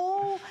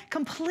whole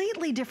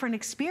completely different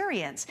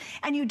experience.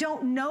 And you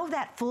don't know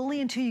that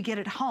fully until you get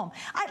it home.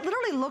 It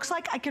literally looks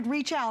like I could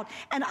reach out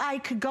and I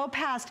could go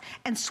past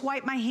and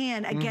swipe my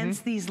hand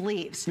against these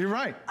leaves. You're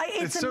right.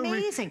 It's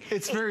amazing.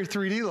 It's very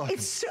 3D looking.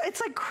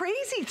 It's like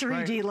crazy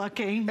 3D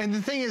looking. And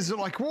the thing is,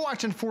 like, we're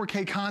watching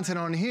 4K content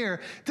on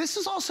here. This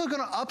is also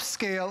gonna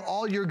upscale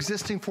all your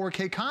existing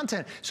 4K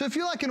content. So if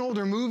you like an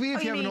older movie,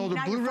 if you have an older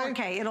Blu-ray,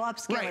 4K, it'll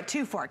upscale it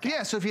to 4K.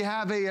 Yeah, so if you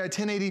have a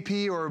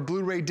 1080p or a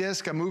Blu-ray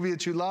disc, a movie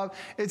that you love,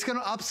 it's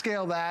gonna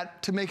upscale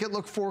that to make it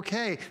look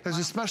 4K. There's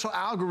a special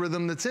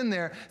algorithm that's in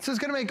there, so it's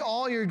gonna make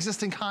all your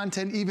existing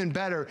content even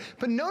better.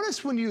 But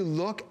notice when you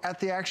look at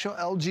the actual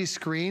LG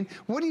screen,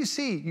 what do you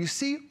see? You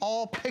see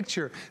all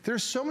picture.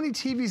 There's so many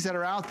TVs that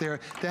are out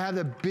there that have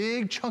the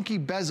big chunky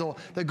bezel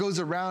that goes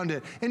around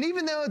it. And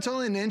even though it's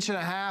only 1.5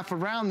 inches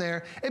around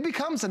there, it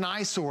becomes an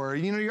eyesore.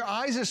 You know, your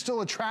eyes are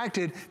still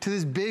attracted to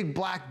this big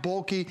black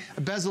bulky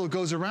bezel that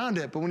goes around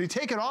it. But when you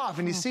take it off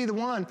and you see the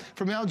one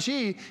from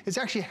LG, it's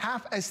actually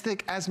half as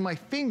thick as my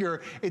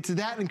finger. It's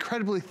that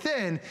incredibly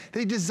thin.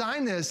 They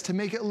designed this to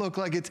make it look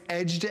like it's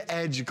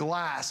edge-to-edge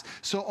glass.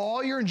 So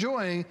all you're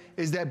enjoying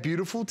is that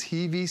beautiful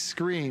TV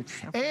screen.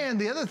 And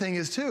the other thing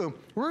is too,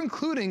 we're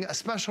including a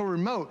special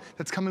remote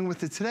that's coming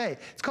with it today.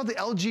 It's called the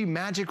LG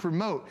Magic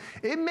Remote.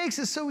 It makes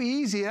it so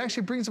easy. It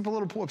actually brings up a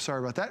little, oops, sorry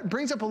about that. It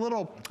brings up a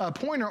little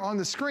pointer on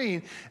the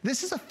screen.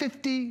 This is a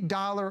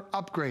 $50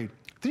 upgrade.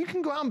 You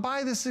can go out and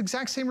buy this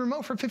exact same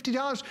remote for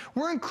 $50.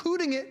 We're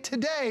including it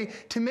today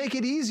to make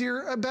it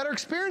easier, a better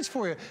experience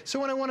for you. So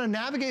when I want to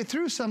navigate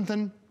through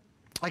something,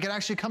 I can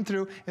actually come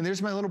through, and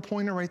there's my little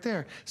pointer right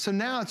there. So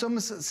now it's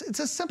almost, it's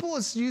as simple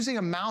as using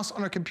a mouse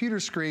on a computer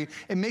screen.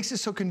 It makes it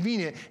so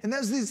convenient. And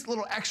there's these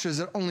little extras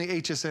that only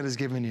HSN has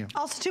given you.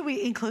 Also, too,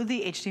 we include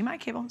the HDMI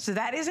cable. So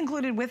that is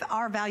included with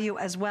our value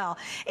as well.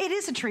 It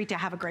is a treat to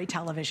have a great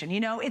television.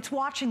 You know, it's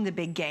watching the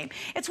big game.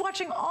 It's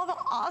watching all the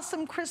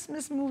awesome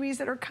Christmas movies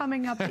that are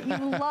coming up that you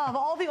love,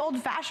 all the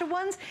old-fashioned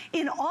ones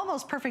in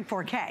almost perfect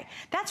 4K.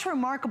 That's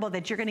remarkable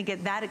that you're going to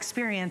get that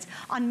experience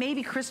on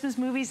maybe Christmas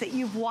movies that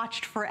you've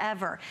watched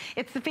forever.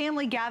 It's the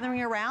family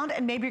gathering around,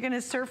 and maybe you're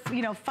gonna surf,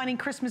 you know, funny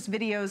Christmas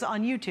videos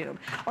on YouTube,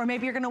 or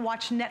maybe you're gonna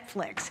watch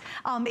Netflix.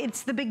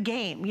 It's the big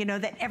game, you know,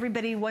 that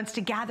everybody wants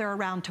to gather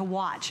around to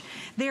watch.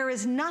 There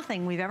is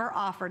nothing we've ever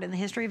offered in the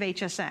history of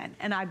HSN,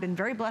 and I've been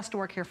very blessed to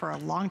work here for a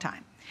long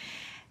time,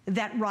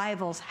 that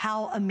rivals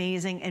how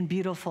amazing and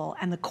beautiful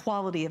and the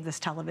quality of this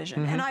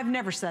television. And I've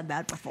never said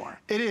that before.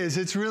 It is.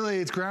 It's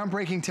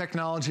groundbreaking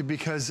technology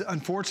because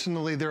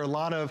unfortunately there are a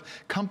lot of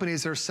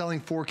companies that are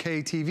selling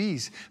 4K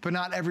TVs, but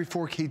not every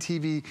 4K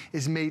TV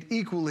is made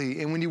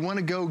equally. And when you want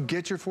to go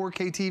get your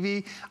 4K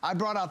TV, I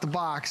brought out the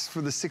box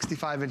for the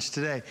 65-inch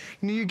today.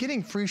 You know, you're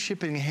getting free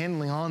shipping and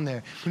handling on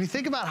there. When you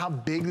think about how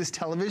big this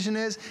television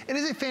is, it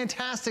is a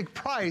fantastic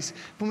price.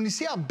 But when you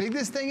see how big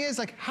this thing is,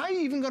 like, how are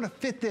you even going to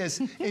fit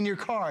this in your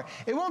car?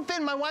 It won't fit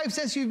in my wife's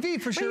SUV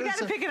for sure. But you got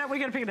to pick it up. We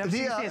got to pick it up.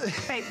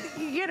 Hey,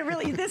 you got to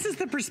really. This is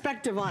the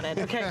perspective on it.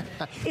 Okay.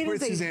 It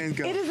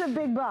is a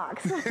big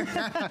box.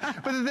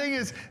 But the thing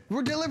is,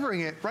 we're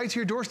delivering it right to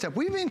your doorstep.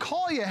 We even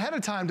call you ahead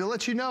of time to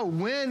let you know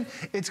when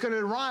it's going to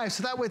arrive,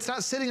 so that way it's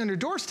not sitting on your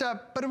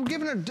doorstep, but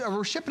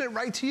we're shipping it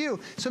right to you.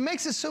 So it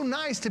makes it so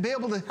nice to be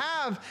able to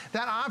have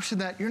that option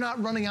that you're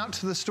not running out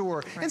to the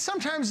store. Right. And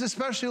sometimes,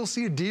 especially, you'll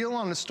see a deal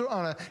on a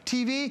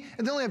TV,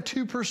 and they only have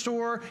 2 per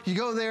store. You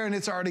go there, and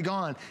it's already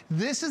gone.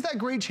 This is that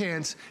great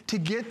chance to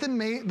get the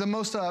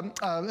most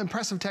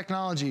impressive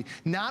technology.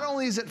 Not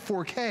only is it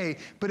 4K,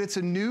 but it's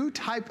a new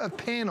type of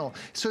panel.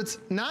 So it's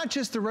not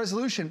just the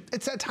resolution,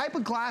 it's that type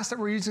of glass that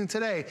we're using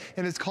today,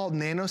 and it's called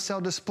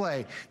nanocell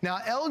display. Now,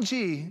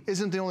 LG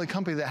isn't the only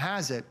company that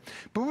has it,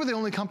 but we're the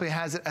only company that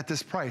has it at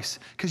this price,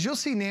 because you'll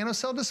see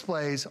nanocell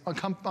displays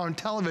on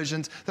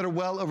televisions that are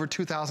well over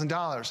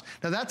 $2,000.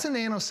 Now, that's a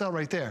nanocell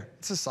right there.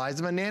 It's the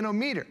size of a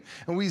nanometer.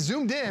 And we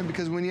zoomed in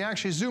because when you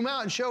actually zoom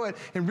out and show it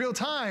in real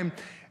time,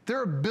 there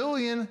are 1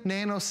 billion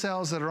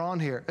nanocells that are on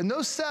here. And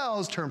those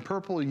cells turn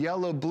purple,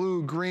 yellow,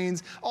 blue,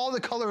 greens, all the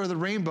color of the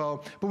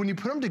rainbow. But when you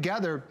put them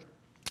together,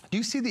 Do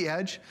you see the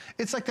edge?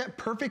 It's like that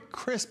perfect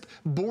crisp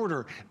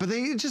border, but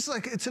they just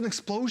like, it's an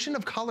explosion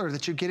of color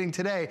that you're getting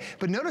today.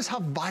 But notice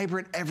how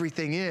vibrant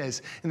everything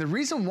is. And the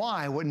reason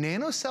why, what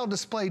NanoCell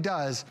display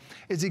does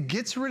is it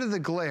gets rid of the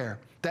glare,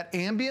 that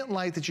ambient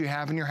light that you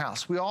have in your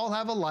house. We all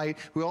have a light,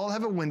 we all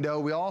have a window,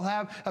 we all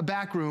have a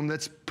back room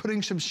that's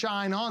putting some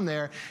shine on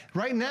there.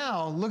 Right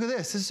now, look at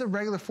this. This is a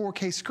regular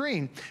 4K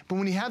screen, but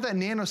when you have that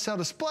NanoCell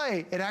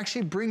display, it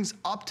actually brings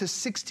up to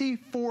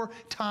 64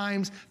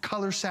 times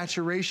color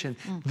saturation.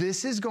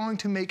 This is going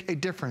to make a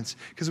difference,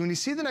 because when you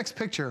see the next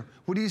picture,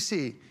 what do you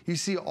see? You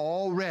see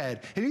all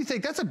red, and you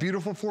think that's a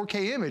beautiful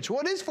 4K image.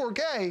 Well, it is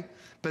 4K,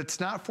 but it's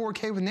not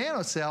 4K with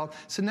NanoCell.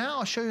 So now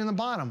I'll show you in the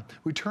bottom.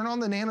 We turn on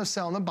the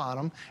NanoCell in the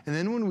bottom, and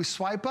then when we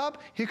swipe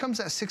up, here comes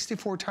that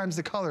 64 times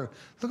the color.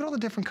 Look at all the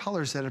different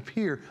colors that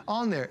appear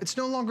on there. It's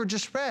no longer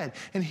just red.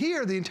 And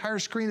here, the entire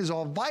screen is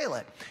all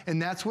violet. And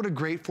that's what a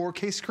great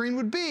 4K screen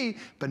would be,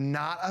 but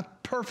not a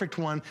perfect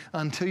one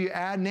until you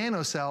add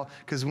NanoCell,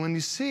 because when you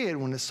see it,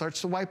 when it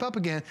starts to wipe up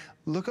again,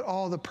 look at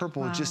all the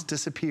purple, it just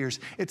disappears.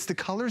 It's the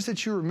colors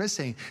that you were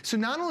missing. So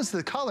not only is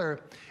the color,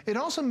 it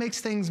also makes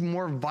things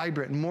more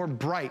vibrant and more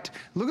bright.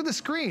 Look at the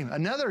screen,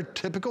 another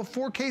typical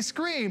 4K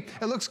screen.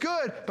 It looks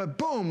good, but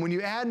boom, when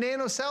you add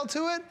NanoCell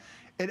to it,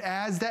 it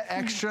adds that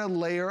extra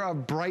layer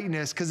of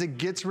brightness because it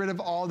gets rid of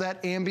all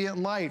that ambient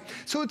light.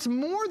 So it's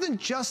more than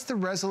just the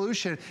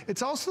resolution.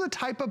 It's also the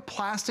type of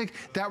plastic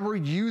that we're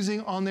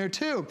using on there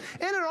too.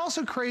 And it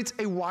also creates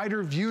a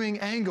wider viewing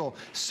angle.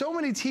 So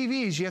many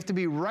TVs, you have to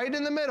be right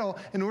in the middle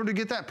in order to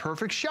get that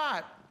perfect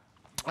shot.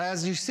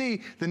 As you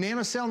see, the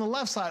NanoCell on the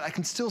left side, I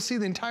can still see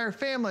the entire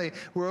family.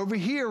 Where over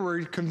here,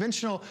 where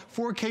conventional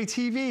 4K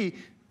TV,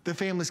 the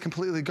family's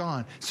completely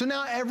gone. So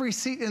now every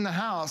seat in the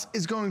house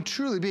is going to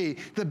truly be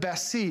the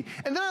best seat.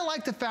 And then I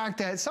like the fact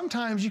that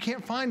sometimes you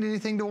can't find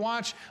anything to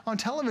watch on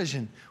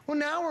television. Well,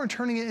 now we're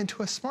turning it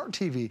into a smart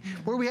TV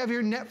where we have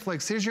your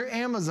Netflix, there's your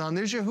Amazon,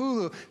 there's your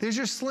Hulu, there's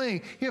your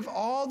Sling. You have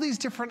all these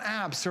different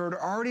apps that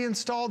are already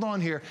installed on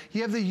here.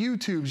 You have the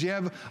YouTubes, you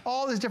have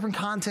all this different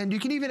content. You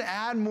can even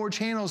add more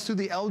channels through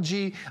the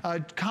LG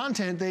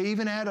content. They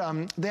even add,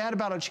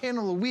 about a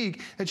channel a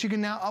week that you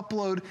can now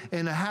upload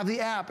and have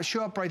the app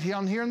show up right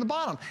down here in the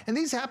bottom. And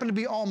these happen to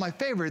be all my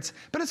favorites,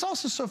 but it's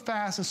also so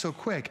fast and so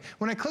quick.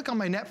 When I click on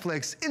my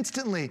Netflix,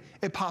 instantly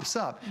it pops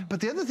up. But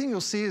the other thing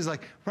you'll see is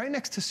like right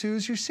next to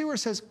Sue's, you see where it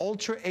says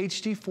Ultra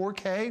HD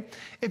 4K?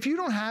 If you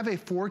don't have a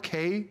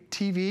 4K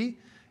TV,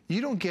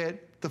 you don't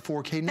get the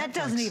 4K Netflix. That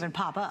doesn't even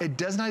pop up. It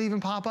does not even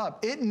pop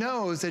up. It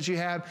knows that you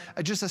have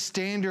just a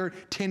standard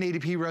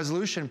 1080p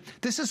resolution.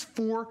 This is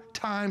 4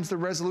 times the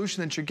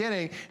resolution that you're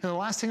getting. And the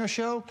last thing I'll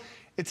show,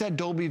 it's that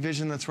Dolby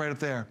Vision that's right up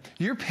there.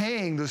 You're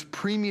paying those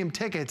premium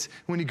tickets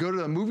when you go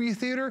to a movie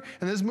theater,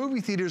 and those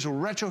movie theaters will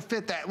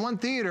retrofit that one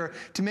theater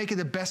to make it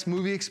the best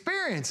movie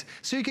experience.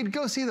 So you could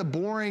go see the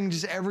boring,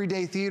 just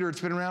everyday theater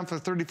that's been around for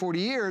 30, 40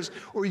 years,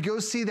 or you go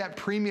see that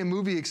premium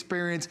movie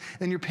experience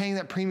and you're paying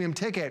that premium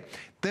ticket.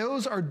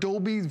 Those are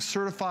Dolby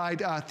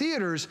certified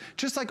theaters,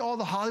 just like all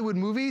the Hollywood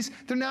movies.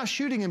 They're now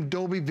shooting in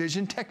Dolby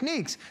Vision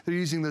techniques. They're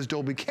using those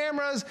Dolby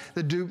cameras,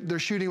 they're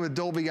shooting with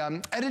Dolby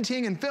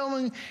editing and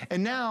filming,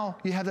 and now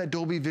you have that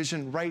Dolby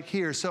Vision right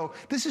here. So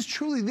this is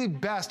truly the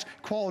best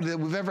quality that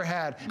we've ever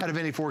had out of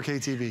any 4K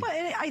TV. Well,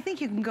 and I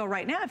think you can go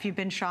right now if you've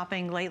been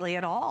shopping lately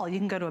at all. You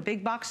can go to a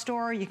big box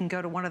store, you can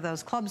go to one of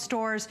those club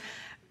stores.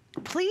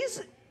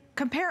 Please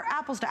compare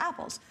apples to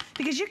apples,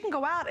 because you can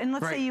go out and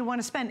let's say you want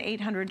to spend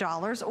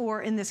 $800,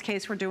 or in this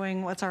case we're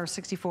doing, what's our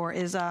 64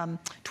 is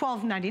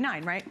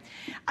 $12.99, right?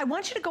 I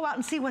want you to go out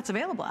and see what's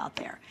available out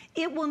there.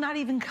 It will not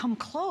even come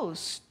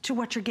close to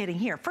what you're getting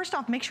here. First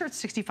off, make sure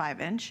it's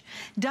 65-inch.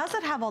 Does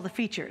it have all the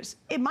features?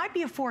 It might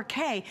be a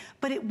 4K,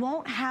 but it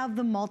won't have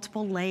the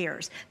multiple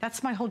layers.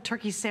 That's my whole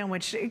turkey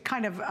sandwich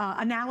kind of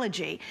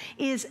analogy,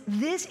 is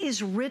this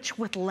is rich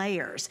with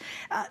layers.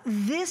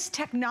 This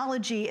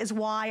technology is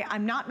why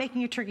I'm not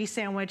making a turkey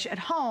sandwich at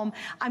home.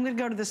 I'm gonna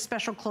go to this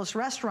special close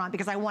restaurant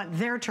because I want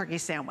their turkey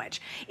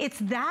sandwich. It's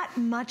that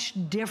much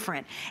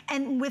different.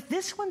 And with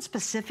this one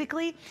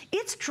specifically,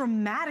 it's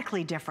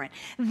dramatically different.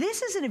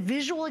 This is a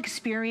visual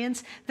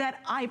experience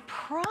that I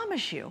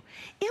promise you,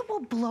 it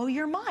will blow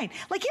your mind.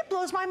 Like it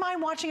blows my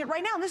mind watching it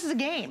right now. This is a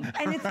game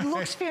and it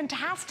looks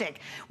fantastic.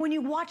 When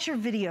you watch your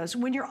videos,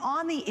 when you're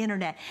on the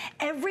internet,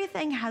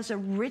 everything has a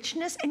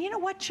richness. And you know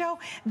what, Joe?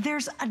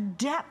 There's a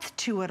depth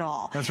to it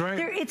all. That's right.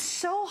 It's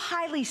so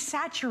highly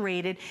saturated,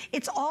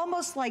 it's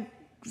almost like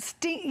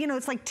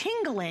it's like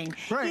tingling.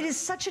 Right. It is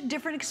such a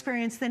different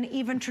experience than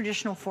even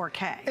traditional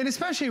 4K. And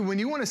especially when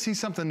you want to see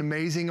something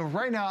amazing.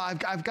 Right now,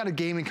 I've got a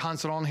gaming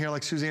console on here,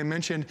 like Suzanne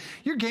mentioned.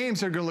 Your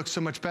games are going to look so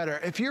much better.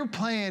 If you're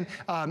playing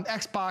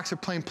Xbox or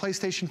playing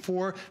PlayStation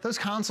 4, those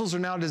consoles are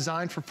now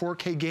designed for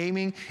 4K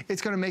gaming.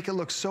 It's going to make it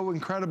look so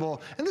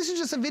incredible. And this is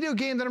just a video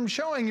game that I'm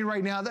showing you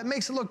right now that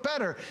makes it look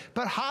better.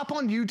 But hop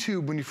on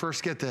YouTube when you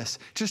first get this.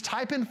 Just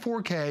type in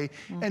 4K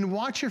and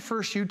watch your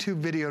first YouTube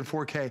video in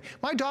 4K.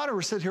 My daughter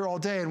will sit here all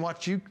day day and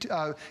watch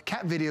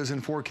cat videos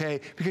in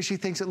 4K because she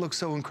thinks it looks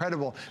so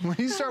incredible. When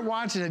you start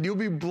watching it, you'll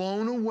be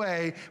blown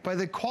away by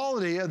the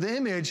quality of the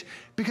image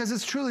because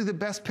it's truly the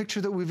best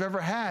picture that we've ever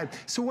had.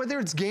 So whether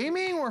it's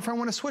gaming or if I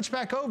want to switch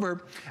back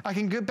over, I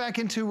can get back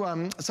into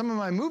some of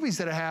my movies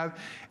that I have.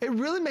 It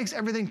really makes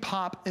everything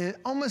pop and it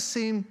almost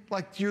seem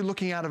like you're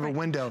looking out of a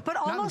window. But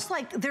almost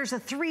like there's a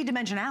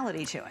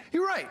three-dimensionality to it.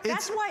 You're right.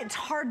 That's why it's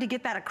hard to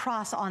get that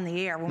across on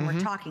the air when we're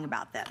talking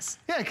about this.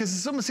 Yeah,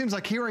 because it almost seems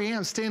like here I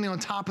am standing on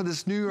top of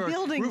this New York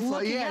building, roof,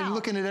 looking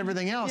looking at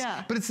everything else.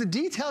 Yeah. But it's the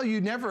detail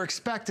you never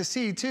expect to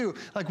see too.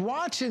 Like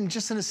watch in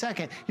just in a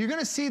second, you're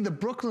gonna see the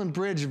Brooklyn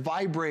Bridge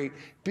vibrate,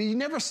 but you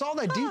never saw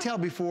that detail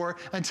before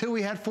until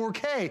we had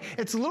 4K.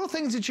 It's little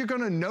things that you're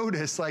gonna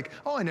notice, like,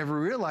 oh, I never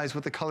realized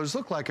what the colors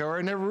look like, or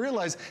I never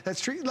realized that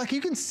street, like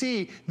you can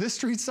see this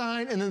street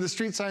sign and then the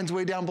street signs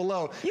way down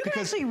below. You can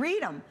actually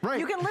read them. Right.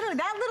 You can literally,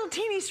 that little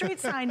teeny street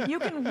sign, you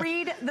can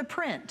read the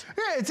print.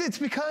 Yeah, it's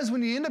because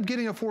when you end up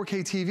getting a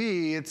 4K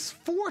TV, it's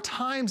 4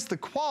 times the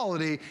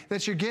quality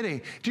that you're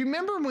getting. Do you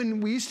remember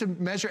when we used to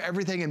measure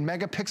everything in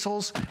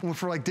megapixels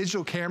for like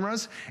digital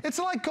cameras? It's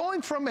like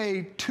going from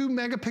a 2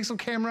 megapixel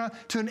camera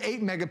to an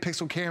 8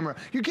 megapixel camera.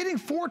 You're getting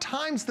 4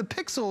 times the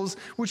pixels,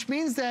 which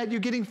means that you're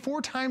getting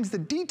 4 times the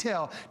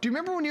detail. Do you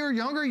remember when you were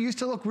younger, you used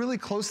to look really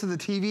close to the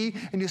TV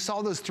and you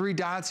saw those 3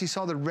 dots, you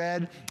saw the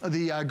red,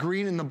 the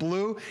green, and the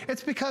blue?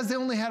 It's because they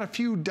only had a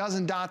few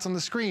dozen dots on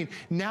the screen.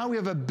 Now we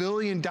have a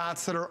billion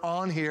dots that are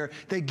on here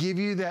that give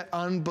you that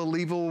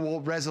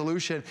unbelievable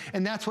resolution.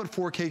 And that's what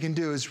 4K can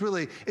do. Is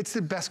really, it's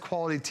the best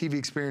quality TV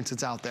experience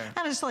that's out there.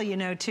 And just to let you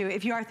know too,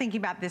 if you are thinking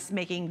about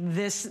making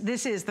this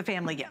is the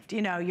family gift.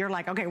 You know, you're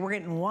like, okay, we're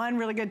getting one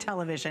really good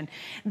television,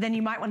 then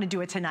you might want to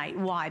do it tonight.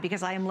 Why?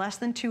 Because I am less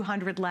than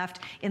 200 left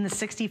in the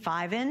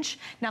 65-inch.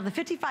 Now the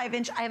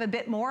 55-inch, I have a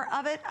bit more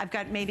of it. I've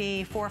got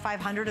maybe 400 or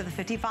 500 of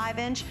the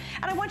 55-inch.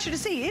 And I want you to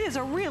see, it is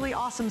a really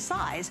awesome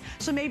size.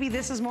 So maybe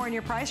this is more in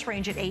your price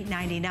range at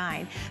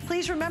 $8.99.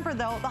 Please remember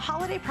though, the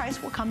holiday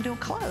price will come to a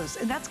close.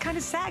 And that's kind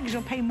of sad because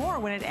you'll pay more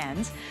when it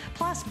ends.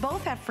 Plus,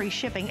 both have free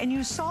shipping. And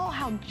you saw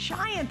how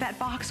giant that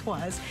box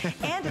was.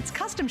 And it's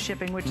custom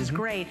shipping, which is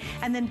great.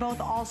 And then both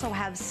also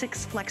have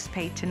 6 flex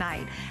pay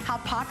tonight. How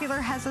popular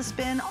has this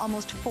been?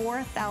 Almost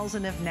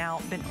 4,000 have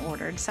now been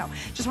ordered. So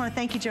just want to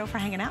thank you, Joe, for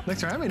hanging out.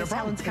 Thanks for having me. No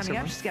problem. Helen's coming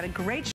up. She's got a great